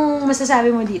 anong masasabi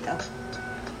mo dito?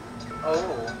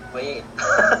 Oh, wait.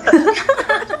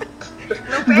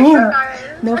 No pressure, Carl.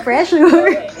 No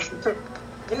pressure.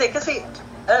 Hindi, kasi,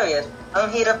 ang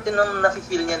hirap din nung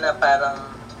nafe-feel niya na parang,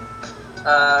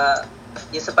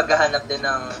 yung sa paghahanap din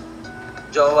ng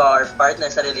jowa or partner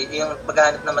sa yung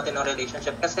paghahanap ng matinong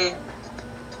relationship. Kasi,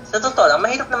 sa totoo lang,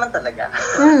 mahirap naman talaga.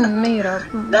 Mahirap.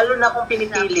 Lalo na kung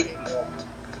pinipilit mo.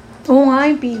 Oo nga,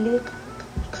 yung pilit.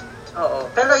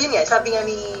 Oo. Pero yun nga, sabi nga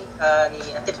ni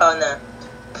Ate Pao na,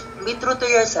 be true to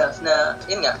yourself na,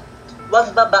 yun nga,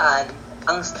 wag babaan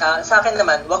sa akin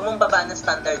naman, wag mong babaan ang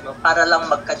standard mo para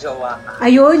lang magka-jowa ka.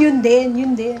 Ayun, yun din.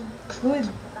 Good.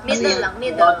 Middle lang,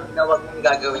 middle. Na wag mong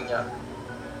gagawin nyo.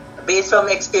 Based from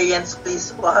experience,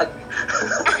 please, wag.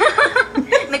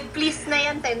 Nag-please na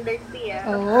yan, tendency,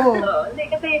 Oo. Hindi,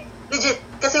 kasi, legit,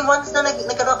 kasi once na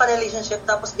nagkaroon ka relationship,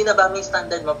 tapos binaba mo yung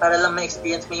standard mo para lang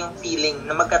ma-experience mo yung feeling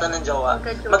na magkaroon ng jowa,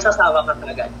 magsasawa ka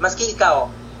agad. Maski ikaw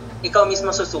mismo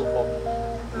susuko.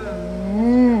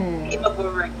 Hindi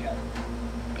mag-work yan.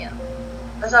 Yeah.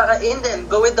 And then,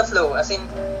 go with the flow. As in,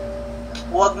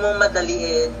 huwag mong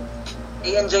madaliin.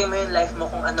 I-enjoy mo yung life mo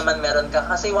kung ano man meron ka.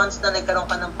 Kasi once na nagkaroon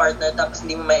ka ng partner tapos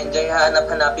hindi mo ma-enjoy,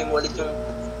 hanapin mo ulit yung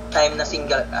time na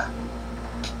single ka.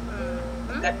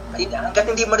 Hanggat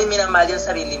hindi mo rin minamahal yung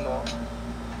sarili mo,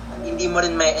 hindi mo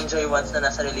rin ma-enjoy once na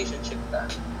nasa relationship ka.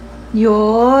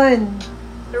 Yun.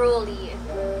 Truly.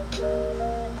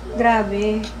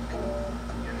 Grabe.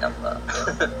 Napa.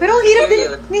 Pero ang hirap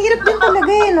din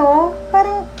talaga no?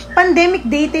 Parang pandemic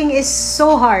dating is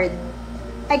so hard.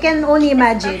 I can only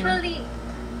imagine. Actually,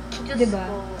 just diba?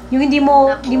 go. Yung hindi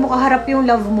mo kaharap yung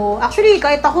love mo. Actually,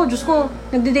 kahit ako, Diyos ko,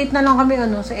 nagde-date na lang kami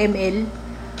sa ML.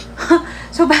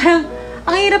 So parang,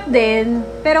 ang hirap din,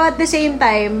 pero at the same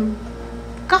time,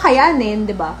 kakayanin,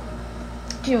 di ba?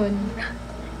 Yun.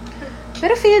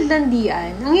 Pero failed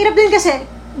landian. Ang hirap din kasi,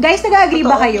 guys, nag-agree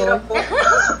ba kayo?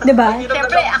 Di ba?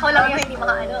 Siyempre, ako lang yung hindi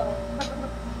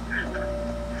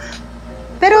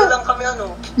Pero, lang kami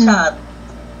chat.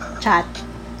 Chat.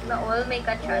 Na all may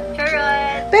ka-chat.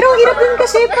 Charot! Pero ang hirap din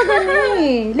kasi pag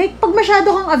like, pag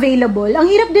masyado kang available, ang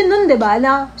hirap din nun, di ba?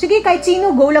 Na, sige, kahit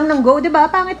sino, go lang ng go, di ba?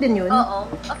 Pangit din yun. Oo,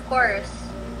 of course.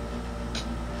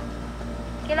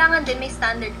 Kailangan din may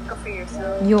standard ka for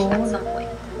yourself. Yun. At some point.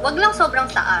 Wag lang sobrang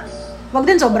taas. Wag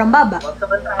din sobrang baba.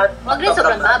 Wag din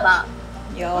sobrang baba.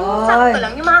 Yun. Sakto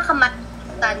lang. Yung makaka-match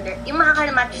standard. Yung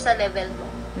makaka-match sa level mo.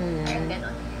 Parang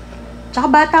ganon. Tsaka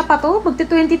bata pa to.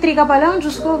 Magti-23 ka pa lang.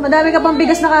 Diyos ko, madami ka pang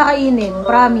bigas na kakainin.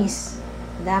 Promise.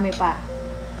 Madami pa.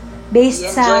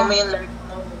 Based sa... I-enjoy mo yung life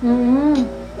mo.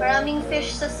 Maraming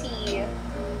fish sa sea.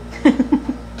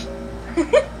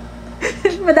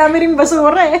 Madami ring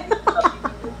basura eh.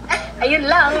 Ayun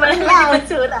lang. Maraming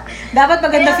basura. Dapat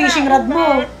maganda fishing rod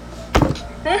mo.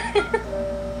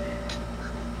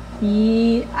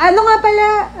 Ano nga pala?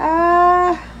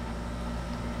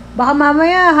 Baka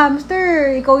mamaya,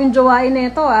 hamster, ikaw yung jowain na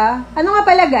ito, Ano nga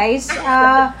pala, guys?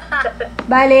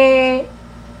 Bale,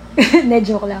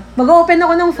 joke lang. Mag-open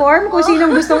ako ng form kung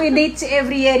sinong gustong i-date si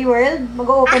Every Airy World.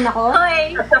 Mag-open ako.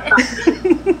 Okay.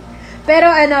 Pero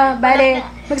bale,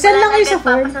 mag-send lang kayo sa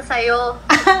form. Wala sa'yo.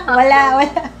 Wala.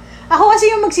 Ako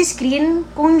kasi yung magsiscreen.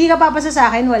 Kung hindi ka papasa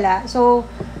sa akin, wala. So,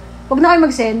 wag na kayo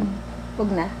mag-send.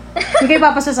 Wag na. Hindi kayo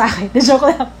papasa sa akin. Joke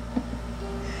lang.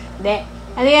 Hindi.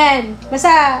 Ano yan?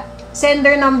 Basta,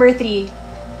 sender number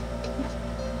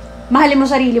 3. Mahalin mo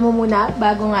sarili mo muna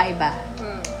bago nga iba.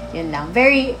 Yan lang.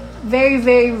 Very, very,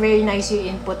 very, very nice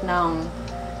yung input ng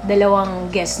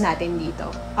dalawang guests natin dito.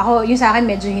 Ako, yung sa akin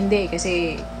medyo hindi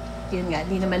kasi yun nga,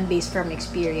 di naman based from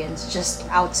experience, just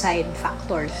outside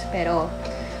factors. Pero,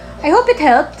 I hope it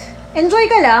helped. Enjoy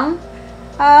ka lang.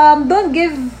 Don't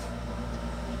give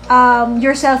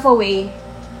yourself away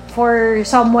for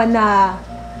someone na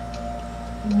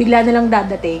bigla na lang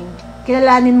dadating.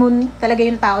 Kilalanin mo talaga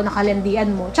yung tao na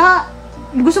kalandian mo. Tsaka,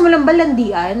 gusto mo lang ba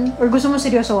landian? Or gusto mo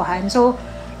seryosohan? So,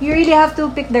 you really have to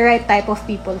pick the right type of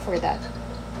people for that.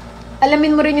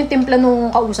 Alamin mo rin yung timpla nung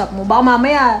kausap mo. Baka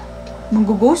mamaya,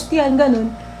 mag-ghost yan,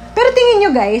 ganun. Pero tingin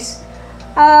nyo guys,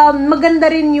 maganda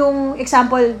rin yung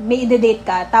example, may ide-date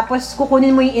ka, tapos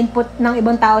kukunin mo yung input ng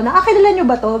ibang tao na, kilala nyo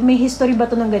ba to? May history ba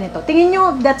to ng ganito? Tingin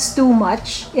nyo that's too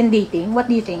much in dating? What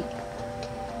do you think?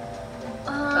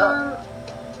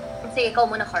 Sige, ikaw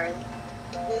muna, Carl.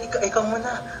 Ikaw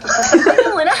muna.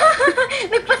 Ikaw muna?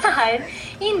 Nagpasahan?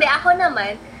 Hindi, ako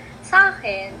naman, sa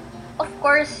akin, of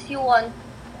course, you want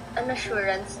an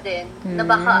assurance din na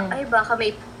baka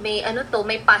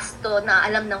may past to na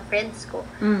alam ng friends ko.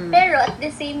 Pero at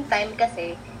the same time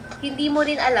kasi, hindi mo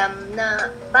rin alam na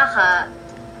baka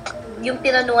yung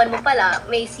tinanungan mo pala,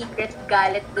 may secret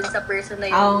galit dun sa person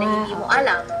na yun na hindi mo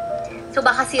alam. So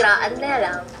baka siraan na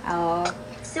lang.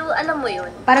 So, alam mo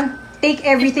yun. Parang take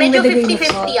everything with a grain of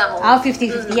salt. Medyo 50-50 ako.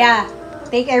 50-50. Yeah.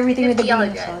 Take everything with a grain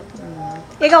of salt.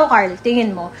 Ikaw, Carl,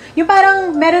 tingin mo. Yung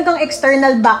parang meron kang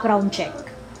external background check.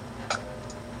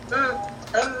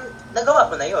 Nagawa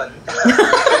ko na yun.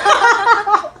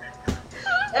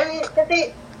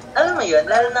 Kasi, alam mo yun,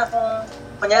 lalo na kung,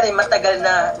 kunyari, matagal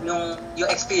na yung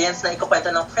experience na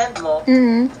ikukwento ng friend mo,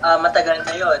 matagal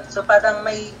na yun. So, parang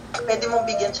pwede mong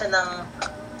bigyan siya ng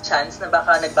chance na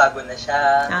baka nagbago na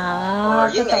siya.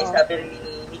 Or yun nga, sabi rin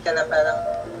ni Mika na parang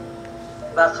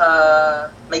baka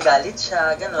may galit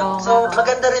siya, gano'n. So,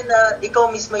 maganda rin na ikaw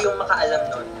mismo yung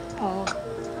makaalam nun.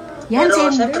 Yan,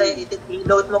 pero, syempre,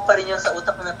 i-load mo pa rin yung sa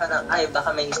utak mo na parang, baka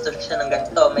may history siya ng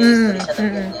ganito, may history siya ng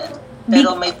ganyan.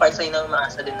 Pero may part sa'yo na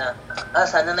umaasa din na,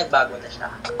 sana nagbago na siya.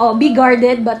 Be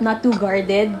guarded but not too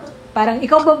guarded. Parang,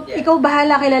 ikaw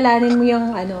bahala kilalanin mo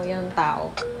yung tao.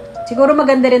 Siguro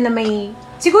maganda rin na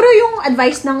siguro yung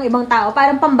advice ng ibang tao,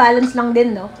 parang pambalance lang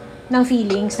din, no? Ng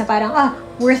feelings na parang,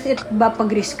 worth it ba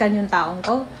pag-riskan yung taong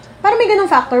to? Parang may ganung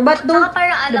factor, but don't, saka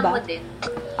parang alam mo din.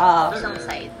 Isang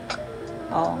side.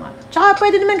 Oo nga. Tsaka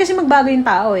pwede naman kasi magbago yung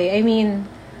tao eh. I mean,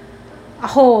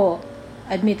 ako,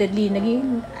 admittedly,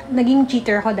 naging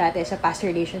cheater ako dati sa past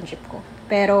relationship ko.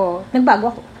 Pero,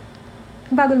 nagbago ako.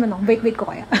 Nagbago naman ako. Wait ko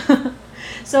kaya.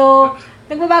 So,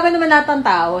 nagbabago naman lahat ng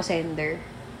tao, sender.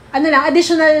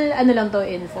 Additional, lang to,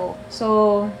 info.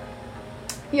 So,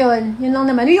 yun lang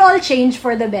naman. We all change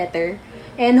for the better.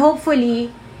 And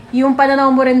hopefully, yung pananaw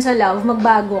mo rin sa love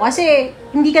magbago. Kasi,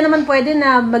 hindi ka naman pwede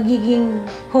na magiging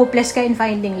hopeless ka in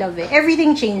finding love eh.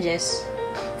 Everything changes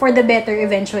for the better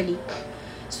eventually.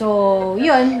 So,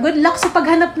 yun. Good luck sa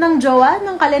paghanap ng jowa,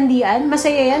 ng kalandian.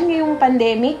 Masaya yan ngayong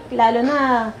pandemic. Lalo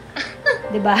na,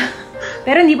 diba?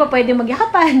 Pero hindi pa pwede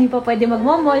magyakapan, hindi pa pwede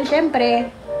magmomol.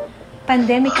 Syempre,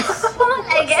 pandemic is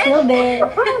still there.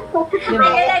 Diba?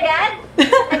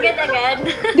 Agad-agad.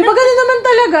 Di ba ganun naman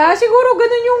talaga? Siguro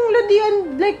ganun yung landian,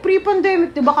 like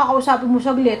pre-pandemic, di ba kakausapin mo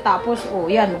saglit, tapos,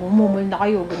 yan, umumol na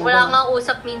kayo. Ganun. Wala nga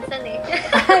usap minsan eh.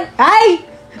 Ay!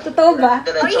 Totoo ba?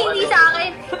 Ay, hindi sa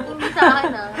akin. Hindi sa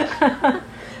akin ah.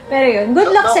 Pero yun,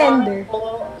 good luck, sender.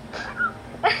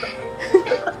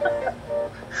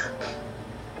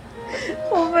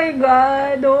 Oh my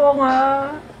God, oo nga.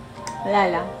 Wala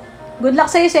lang. Good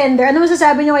luck sa'yo, sender. Ano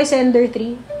masasabi niyo kay sender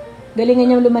 3? Galingan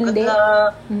niyang lumandi. Good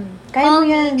luck. Kaya mo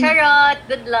yan. Charot,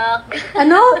 good luck.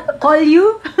 Ano? Call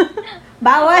you?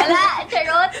 Bawal? Wala,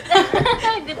 charot.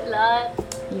 Good luck.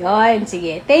 Yun,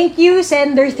 sige. Thank you,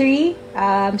 sender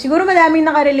 3. Siguro madaming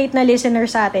nakarelate na listener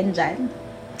sa atin dyan.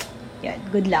 Yan,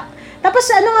 good luck. Tapos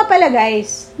ano nga pala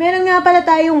guys, meron nga pala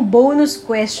tayong bonus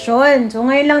question. So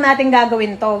ngayon lang natin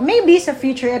gagawin to. Maybe sa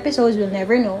future episodes, we'll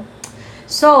never know.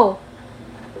 So,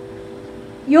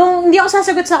 hindi ako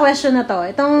sasagot sa question na to.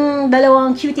 Itong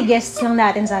dalawang cutie guests lang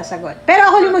natin sasagot. Pero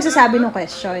ako lang magsasabi ng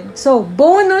question. So,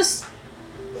 bonus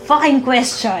fucking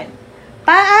question.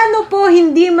 Paano po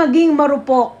hindi maging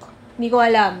marupok? Hindi ko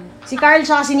alam. Si Carl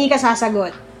tsaka si Nika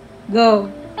sasagot. Go.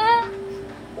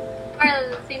 Carl,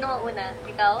 sino ang una?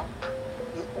 Ikaw?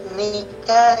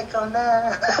 Nika, ikaw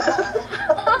na.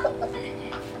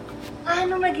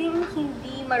 Paano maging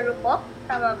hindi marupok?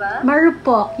 Tama ba?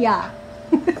 Marupok, yeah.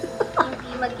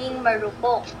 Hindi maging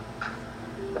marupok.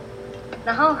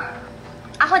 Nako,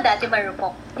 ako dati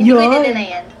marupok. Hindi ko i-deny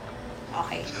yan.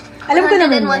 Okay. Alam ko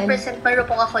naman yan. 101%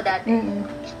 marupok ako dati. Mm-mm.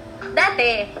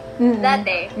 Dati.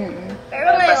 Mm-mm. Pero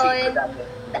ngayon,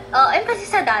 emphasis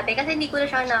sa dati kasi hindi ko na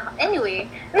siya Anyway.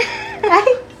 Ay!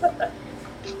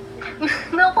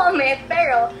 No comment,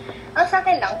 pero ang sa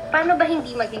akin lang, paano ba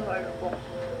hindi maging marupok?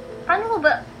 Paano ko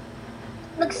ba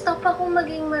nag-stop akong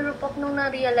maging marupok nung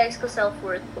na-realize ko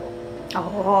self-worth ko?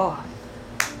 Oo.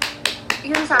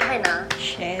 Yun sa akin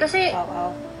Shit. Kasi,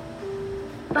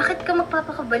 bakit ka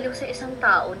magpapakabaliw sa isang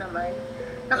tao naman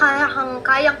na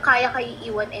kayang-kaya ka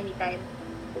iiwan anytime?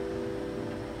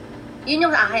 Yun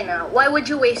yung akin Why would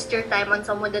you waste your time on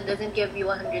someone that doesn't give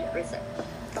you 100%?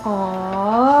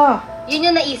 Oh. Yun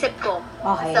yung naisip ko.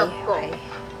 Okay. Self ko. Okay.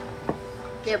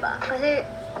 Diba? Kasi,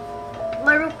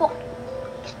 marupok.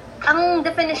 Ang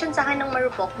definition sa akin ng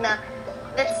marupok na,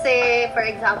 let's say, for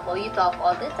example, you talk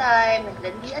all the time,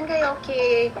 naglandian kayo,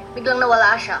 okay, biglang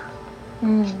nawala siya.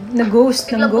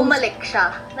 Nag-ghost. Biglang bumalik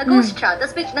siya. Nag-ghost siya.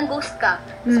 Tapos nag-ghost ka.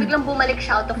 Tapos biglang bumalik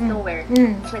siya out of nowhere.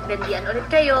 Tapos naglandian ulit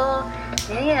kayo.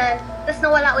 Ganyan. Tapos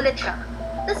nawala ulit siya.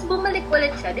 Tapos bumalik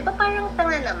ulit siya. Di ba parang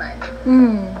tanga naman?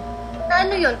 Na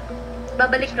ano yun?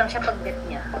 Babalik lang siya pag-bet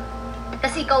niya.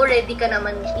 Kasi ikaw ready ka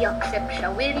naman i-accept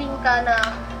siya. Willing ka na,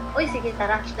 uy, sige,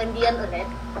 tara, landian ulit.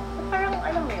 Parang,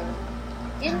 alam mo yun.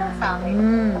 Yun lang sa akin.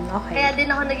 Okay. Kaya din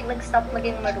ako nag-stop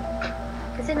maging marupok.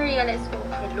 Kasi na-realize ko,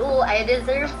 hello, I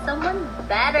deserve someone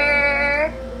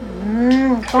better.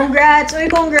 Congrats!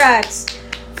 Uy, congrats!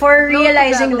 For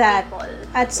realizing that people.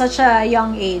 at such a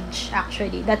young age,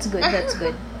 actually. That's good, that's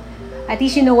good. At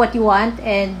least you know what you want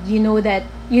and you know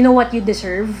what you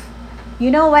deserve.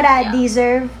 You know what I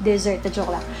deserve? Dessert. Joke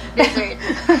lang. Dessert.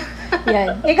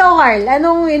 Yan. Ikaw, Carl,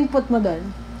 anong input mo doon?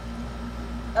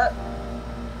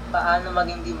 Paano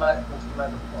maging di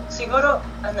marupok? Siguro,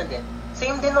 din,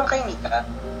 same din nung kay Nika,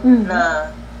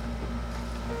 na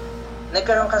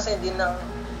nagkaroon kasi din ng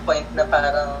point na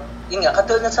parang, yun nga,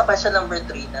 katulad sa question number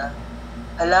 3 na,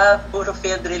 puro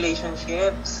failed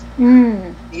relationships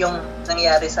yung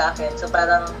nangyari sa akin. So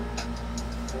parang,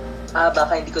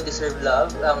 baka hindi ko deserve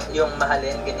love, yung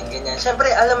mahalin, ganyan-ganyan. Siyempre,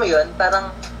 alam mo yun,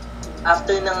 parang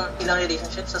after ng ilang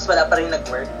relationships, tapos wala pa rin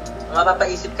nag-work,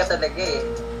 mapapaisip ka talaga eh.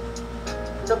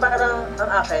 So parang,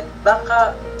 ang akin,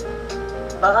 baka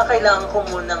kailangan ko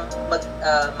munang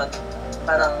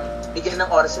parang bigyan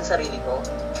ng oras yung sarili ko.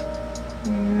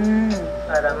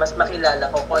 Para mas makilala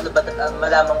ko kung ano ba,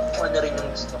 malaman ko kung ano rin yung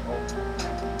gusto ko.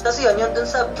 Tapos yun dun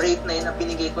sa break na yun na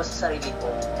binigay ko sa sarili ko,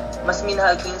 mas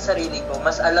minahal ko yung sarili ko,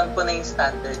 mas alam ko na yung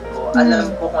standard ko,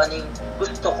 alam ko kung ano yung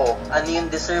gusto ko, ano yung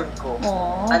deserve ko,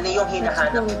 ano yung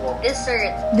hinahanap ko.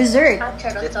 Dessert.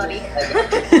 Charot, sorry.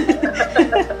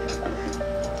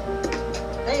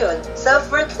 Ayun,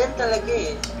 self-worth din talaga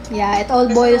eh. Yeah, it all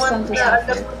boils down to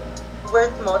self-worth.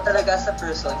 Worth mo talaga sa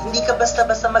person, hindi ka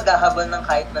basta-basta maghahabol ng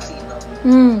kahit na sino.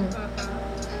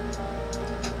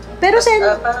 Pero sige.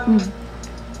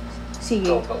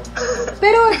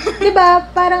 Pero, di ba,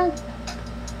 parang,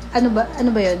 ano ba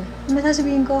yun? Ano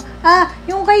sasabihin ko?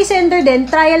 Yung kay sender din,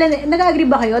 nag-agree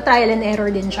ba kayo? Trial and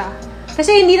error din siya.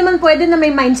 Kasi hindi naman pwede na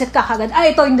may mindset ka kagad,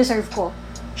 ito yung deserve ko.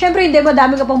 Syempre, hindi,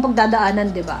 madami ka pang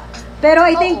pagdadaanan, di ba? Pero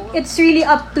I think it's really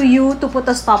up to you to put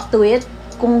a stop to it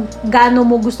kung gaano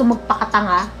mo gusto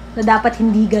magpakatanga na dapat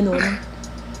hindi ganun.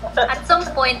 At some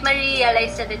point,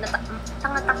 ma-realize na din na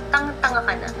tanga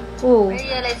ka na. Oo.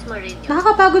 Ma-realize mo rin yun.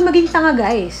 Nakakapagod maging tanga,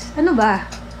 guys. Ano ba?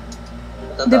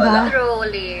 Diba?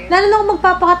 Truly. Lalo na kung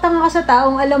magpapakatanga ka sa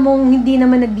taong alam mong hindi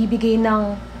naman nagbibigay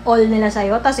ng all nila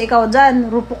sa'yo. Tapos ikaw dyan,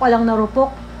 rupok ka lang na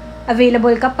rupok.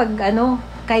 Available ka pag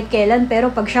kahit kailan.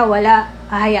 Pero pag siya wala,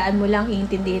 hahayaan mo lang,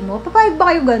 iintindihin mo. Papayag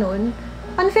ba kayo ganun?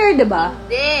 Unfair, diba?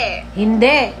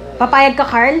 Hindi. Papayag ka,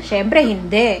 Carl? Syempre,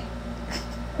 hindi.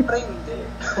 Hindi.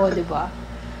 Diba?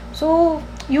 So,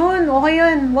 yun, okay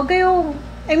yun. Huwag kayong,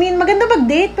 maganda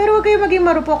mag-date, pero huwag kayong maging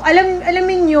marupok.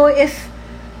 Alamin nyo if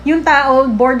yung tao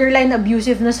borderline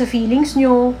abusive na sa feelings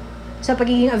nyo, sa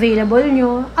pagiging available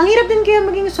nyo, ang hirap din kayo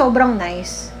maging sobrang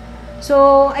nice.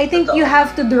 So, I think you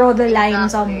have to draw the line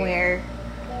somewhere.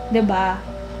 Diba?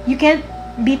 You can't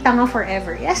be tanga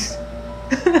forever. Yes?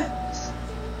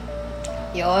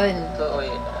 Yun.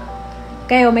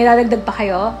 Kayo, may dadagdag pa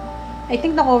kayo? I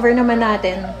think na-cover naman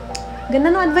natin.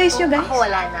 Ganda ng advice nyo, guys. Ako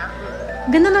wala na.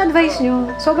 Ganda ng advice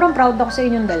nyo. Sobrang proud ako sa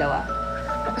inyong dalawa.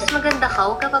 Mas maganda ka,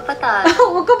 huwag ka papatalo.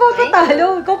 Huwag ka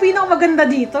papatalo. Ikaw pinakamaganda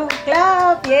dito.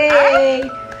 Clap! Yay!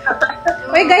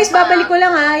 Okay guys, babalik ko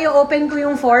lang i-open ko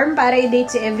yung form para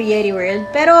i-date si Every Yeri World.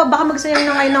 Pero baka magsayang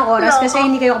na kayo ng oras kasi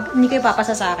hindi kayo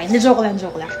papasa sa akin. Joke lang.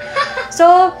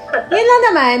 So, yun lang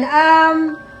naman.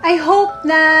 I hope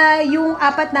na yung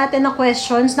 4 natin na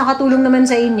questions nakatulong naman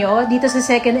sa inyo dito sa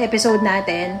second episode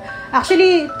natin.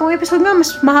 Actually, itong episode nga, mas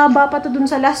mahaba pa to dun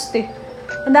sa last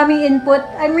Ang daming input.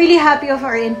 I'm really happy of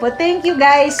our input. Thank you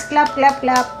guys. Clap.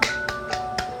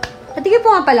 At hindi po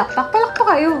nga palakpak. Palakpak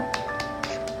kayo.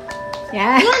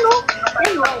 Yan.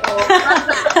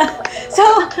 So,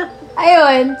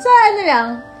 ayun. So,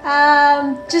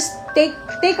 just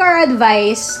take our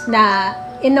advice na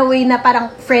in a way na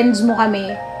parang friends mo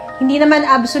kami. Hindi naman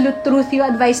absolute truth yung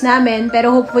advice namin, pero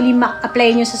hopefully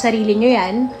ma-apply nyo sa sarili nyo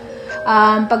yan.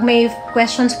 Pag may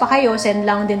questions pa kayo, send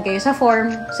lang din kayo sa form.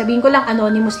 Sabihin ko lang,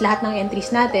 anonymous lahat ng entries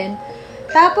natin.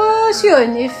 Tapos,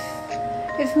 yun, if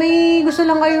may gusto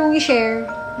lang kayong i-share,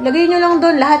 lagay nyo lang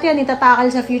doon. Lahat yan itatakal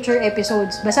sa future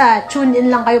episodes. Basta, tune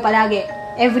in lang kayo palagi.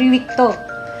 Every week to.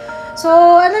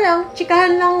 So,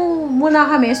 chikahan lang muna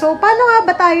kami. So, paano nga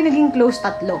ba tayo naging close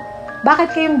 3?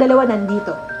 Bakit kayong dalawa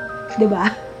nandito?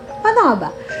 Diba? Paano nga ba?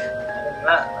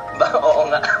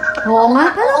 Oo nga.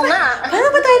 Paano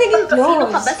ba tayo naging close? Sino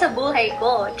ka ba sa buhay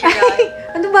ko? Charay.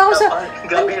 Ano ba ako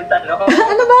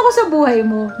sa buhay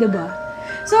mo? Diba?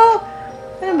 So,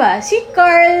 si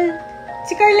Carl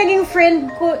naging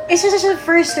friend ko, isa sa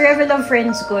first Revel of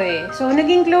Friends ko So,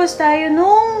 naging close tayo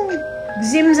nung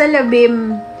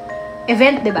Zimzalabim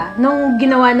event, diba? Nung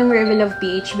ginawa ng Revel of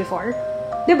PH before.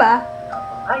 Diba?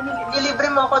 Ay,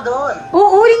 nilibre mo ako doon.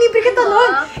 Oo, nilibre kita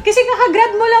doon. Kasi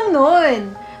kakagrad mo lang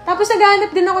noon. Tapos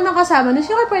naghahanap din ako ng kasama.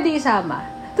 Sino ka pwede isama?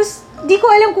 Tapos, di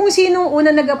ko alam kung sino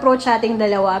una nag-approach sa ating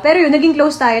dalawa. Pero yun, naging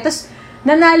close tayo. Tapos,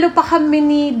 nanalo pa kami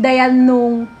ni Dayan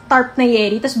nung tarp na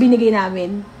Yeri. Tapos, binigay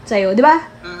namin sa'yo. Di ba?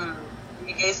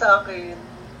 Binigay sa akin.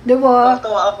 Di ba?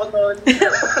 Tawa ako noon.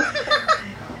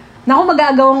 Naku,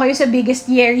 mag-aagawan kayo sa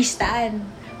biggest Yeri stan.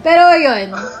 Pero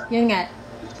yun nga.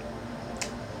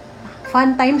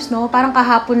 Fun times, no? Parang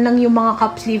kahapon lang yung mga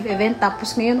cup sleeve event.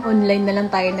 Tapos ngayon, online na lang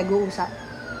tayo nag-uusap.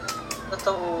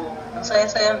 Totoo. Ang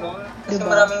saya-saya mo. Kasi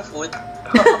maraming food.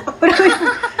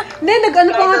 Hindi,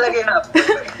 nag-ano pa nga.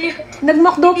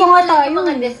 Nag-McDo pa nga tayo.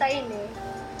 Mga design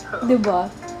Diba?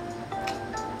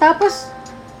 Tapos,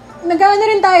 nag-ano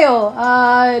rin tayo.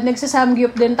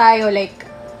 Nagsasamgyup din tayo. Like,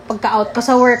 pagka-out pa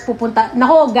sa work, pupunta.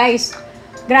 Nako, guys.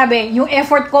 Grabe, yung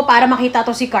effort ko para makita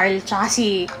to si Carl, tsaka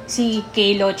si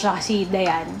Kaylo, tsaka si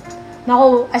Dayan.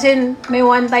 Naku, as in, may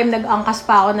one time nag-angkas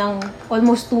pa ako ng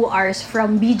almost 2 hours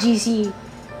from BGC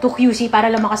to QC para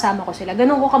lang makasama ko sila.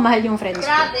 Ganun ko kamahal yung friends ko.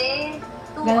 Grabe.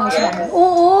 2 hours? Yes.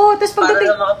 Oo, tapos pagdating...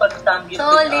 Para lang makapag-samgyup.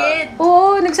 Solid.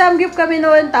 Oo, nag-samgyup kami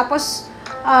noon, tapos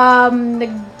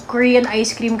nag-Korean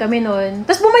ice cream kami noon.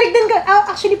 Tapos bumalik din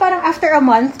actually parang after a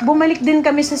month, bumalik din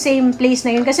kami sa same place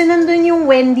na yun. Kasi nandun yung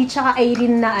Wendy tsaka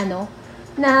Irene na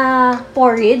na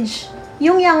porridge.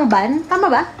 Yung Yangban. Tama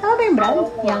ba? Tama ba yung brand?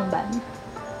 Yangban.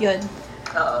 Yun.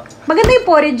 Oo. Maganda yung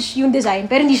porridge, yung design,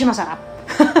 pero hindi siya masarap.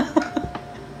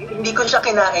 Hindi ko siya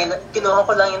kinain. Kinuha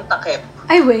ko lang yung takip.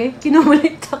 Ay we, kinuha mo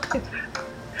lang yung takip.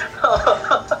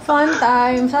 Fun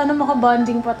time. Sana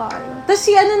makabonding pa tayo. Tapos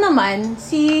si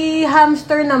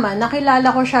Hamster naman, nakilala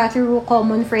ko siya through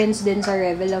common friends din sa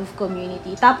Rebel Love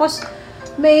community. Tapos,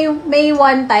 may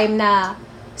one time na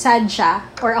sad siya.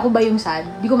 Or ako ba yung sad?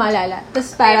 Di ko maalala.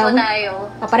 Tapos parang...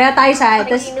 Pareho tayo sad.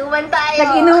 Nag-inuman tayo.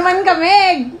 Nag-inuman kami.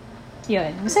 Yun.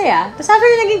 Masaya. Tapos after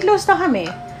naging close na kami.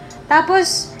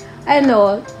 Tapos,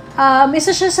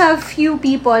 isa siya sa few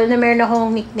people na meron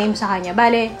akong nickname sa kanya.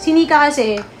 Bale, si Nika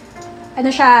kasi,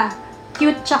 siya,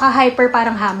 cute tsaka hyper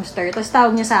parang hamster. Tapos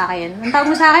tawag niya sa akin. Ang tawag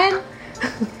mo sa akin?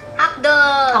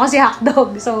 Hakdog! Ako si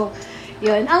Hakdog. So,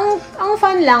 yun. Ang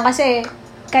fun lang kasi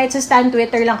kahit sa Stan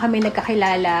Twitter lang kami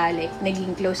nagkakilala. Like,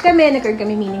 naging close kami, nagkaroon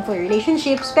kami meaningful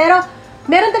relationships. Pero,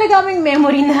 meron talaga kaming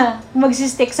memory na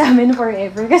magsistick sa amin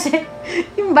forever. Kasi,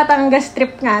 yung Batangas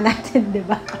trip nga natin, di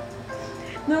ba?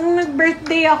 Nung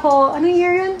nag-birthday ako, anong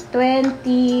year yun?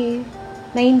 2019,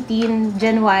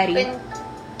 January.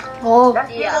 Oh.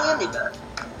 Last year lang yun, di ba?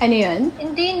 Ano yun?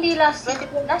 Hindi last year.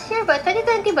 Last year ba?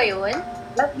 2020 ba yun?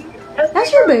 Last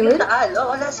year ba yun?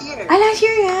 Last year. Last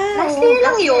year yan. Last year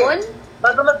lang yun?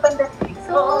 Bago mag-pandemic.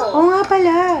 Oo nga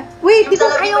pala. Wait, di ko...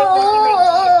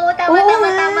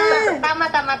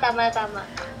 Tama.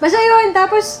 Basta yun,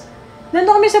 tapos,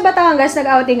 nandun kami sa Batangas,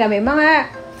 nag-outing kami.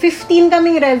 Mga 15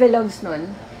 kaming Revelogs nun.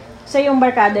 Sa yung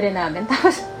barkada rin namin.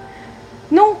 Tapos,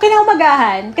 nung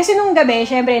kinaumagahan, kasi nung gabi,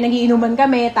 syempre, nagiinuman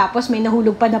kami, tapos may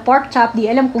nahulog pa na pork chop, di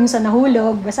alam kung saan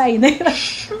nahulog. Basta yun na yun.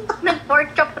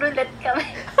 Nag-pork chop roulette kami.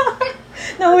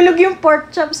 Nahulog yung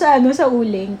pork chop sa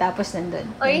uling, tapos nandun.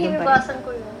 Oy, hinibasan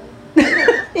ko yun.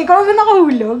 Ikaw ba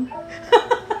nakahulog?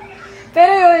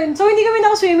 Pero yun, so hindi kami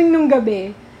nakaswimming nung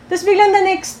gabi. Tapos biglang the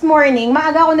next morning,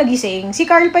 maaga ako nagising. Si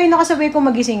Carl pa yung nakasabay kong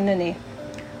magising nun eh.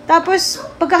 Tapos,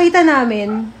 pagkakita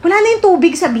namin, wala na yung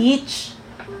tubig sa beach.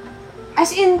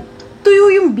 As in,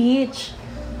 tuyo yung beach.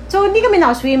 So, hindi kami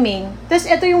nakaswimming. Tapos,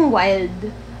 eto yung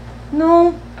wild.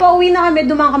 Nung pauwi na kami,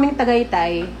 dumang kaming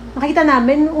Tagaytay, nakita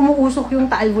namin, umuusok yung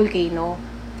Taal Volcano.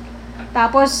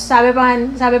 Tapos, sabi pa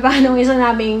nung isa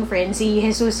naming friend, si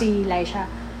Jesus, si Laisha,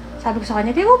 sabi ko sa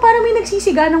kanya, tingnan mo, parang may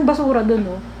nagsisiga ng basura dun,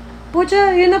 no?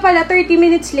 Pucha, yun na pala, 30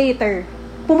 minutes later,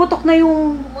 pumutok na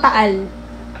yung Taal.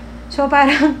 So,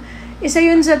 parang, isa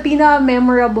yun sa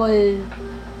pinaka-memorable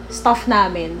stuff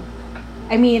namin.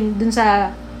 I mean, dun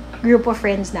sa group of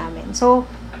friends namin. So,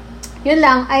 yun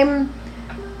lang, I'm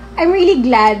really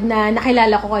glad na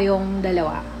nakilala ko kayong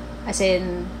dalawa. As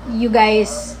in, you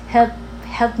guys help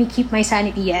me keep my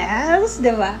sanity. Yes,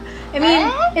 diba? I mean,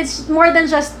 it's more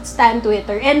than just Stan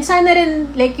Twitter. And sana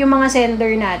rin, like, yung mga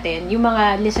sender natin, yung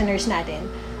mga listeners natin,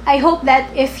 I hope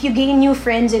that if you gain new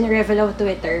friends in Revel of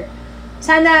Twitter,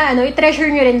 sana,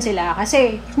 i-treasure nyo rin sila.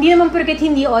 Kasi, hindi naman porket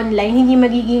hindi online,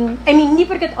 hindi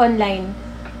porket online,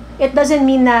 it doesn't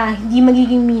mean na hindi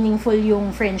magiging meaningful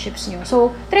yung friendships nyo. So,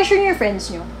 treasure nyo yung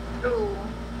friends nyo. True.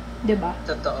 Diba?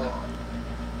 Totoo.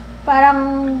 Parang,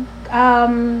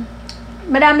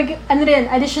 marami,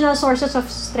 additional sources of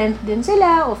strength din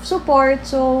sila, of support.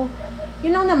 So,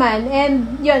 yun lang naman.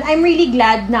 And, yun, I'm really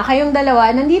glad na kayong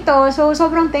dalawa nandito. So,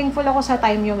 sobrang thankful ako sa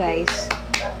time nyo, guys.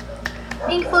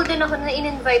 Thankful din ako na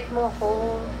in-invite mo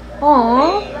ako.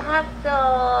 Oo. Lahat to.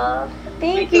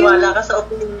 Thank you. May tiwala ka sa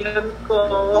opinion ko.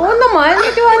 Oo naman, may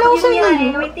tiwala ko sa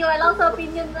inyo. May tiwala ko sa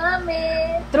opinion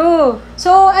namin. True.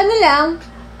 So,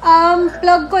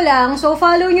 plug ko lang. So,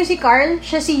 follow nyo si Carl.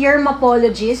 Siya si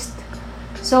Yermapologist.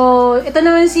 So, ito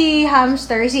naman si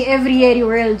Hamster, si Every Airy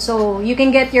World. So, you can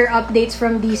get your updates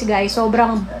from these guys.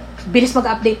 Sobrang bilis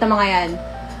mag-update na mga yan.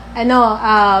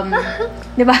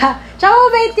 Diba? Tsaka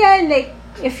mabait yan. Like,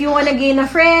 if you wanna gain a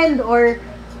friend or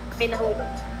Pinahulog.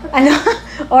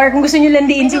 or kung gusto nyo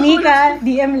landiin si Nika,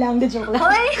 DM lang. Joke lang.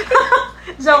 Hoy!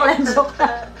 joke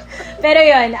lang. Pero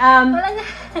yun, Wala na.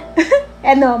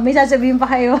 may sasabihin pa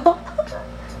kayo?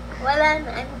 Wala na.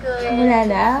 I'm good. Wala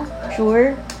na?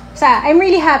 Sure? I'm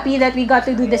really happy that we got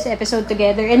to do this episode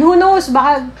together. And who knows,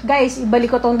 baka, guys, ibalik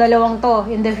ko tong dalawang to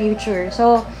in the future.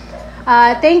 So,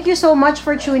 thank you so much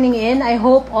for tuning in. I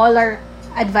hope all our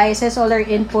advices, all our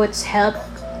inputs help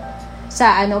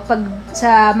sa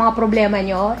sa mga problema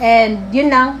nyo. And yun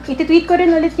lang, ititweet ko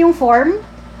rin ulit yung form.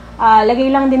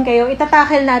 Lagay lang din kayo,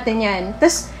 itatackle natin yan.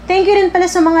 Tapos, thank you rin pala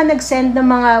sa mga nag-send ng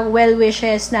mga well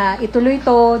wishes na ituloy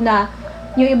to, na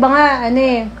yung iba nga,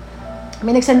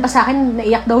 may nag-send pa sa akin,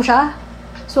 naiyak daw siya.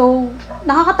 So,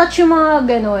 nakaka-touch yung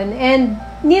mga ganun. And,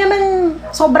 hindi naman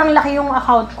sobrang laki yung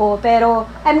account ko, pero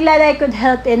I'm glad I could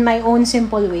help in my own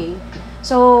simple way.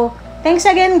 So, thanks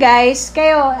again, guys.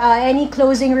 Kayo, any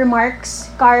closing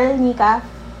remarks? Carl, Nika?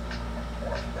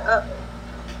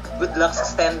 Good luck sa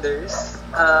standers.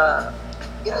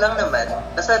 yun lang naman.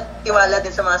 Basta tiwala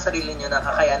din sa mga sarili nyo na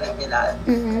kakayanin nyo lahat.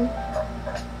 Mm-hmm.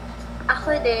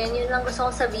 Ako din, yun lang gusto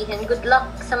kong sabihin. Good luck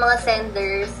sa mga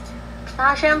senders.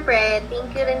 Saka syempre,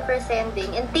 thank you rin for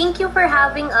sending. And thank you for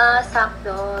having us,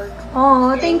 Hakdog.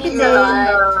 Oh, thank you din.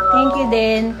 Thank you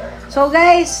din. So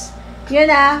guys,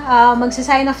 yun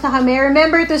magsa-sign off na kami.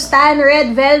 Remember to stan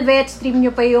Red Velvet. Stream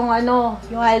nyo pa yung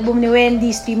yung album ni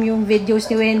Wendy. Stream yung videos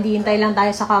ni Wendy. Hintay lang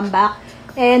tayo sa comeback.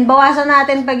 And bawasan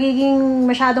natin pagiging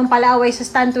masyadong palaaway sa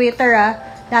stan Twitter,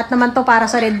 Lahat naman to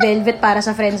para sa Red Velvet, para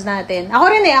sa friends natin. Ako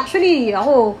rin actually,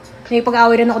 ako, may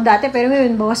pag-away rin ako dati, pero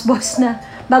ngayon, bawas-bawas na.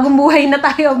 Bagong buhay na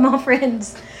tayo, mga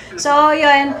friends. So,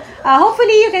 yun.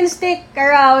 Hopefully, you can stick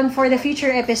around for the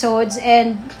future episodes.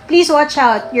 And please watch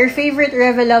out. Your favorite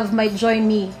Revelove might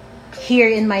join me here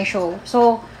in my show.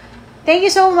 So, thank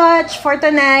you so much for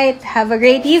tonight. Have a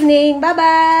great evening.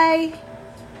 Bye-bye!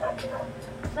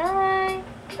 Bye!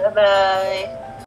 Bye-bye!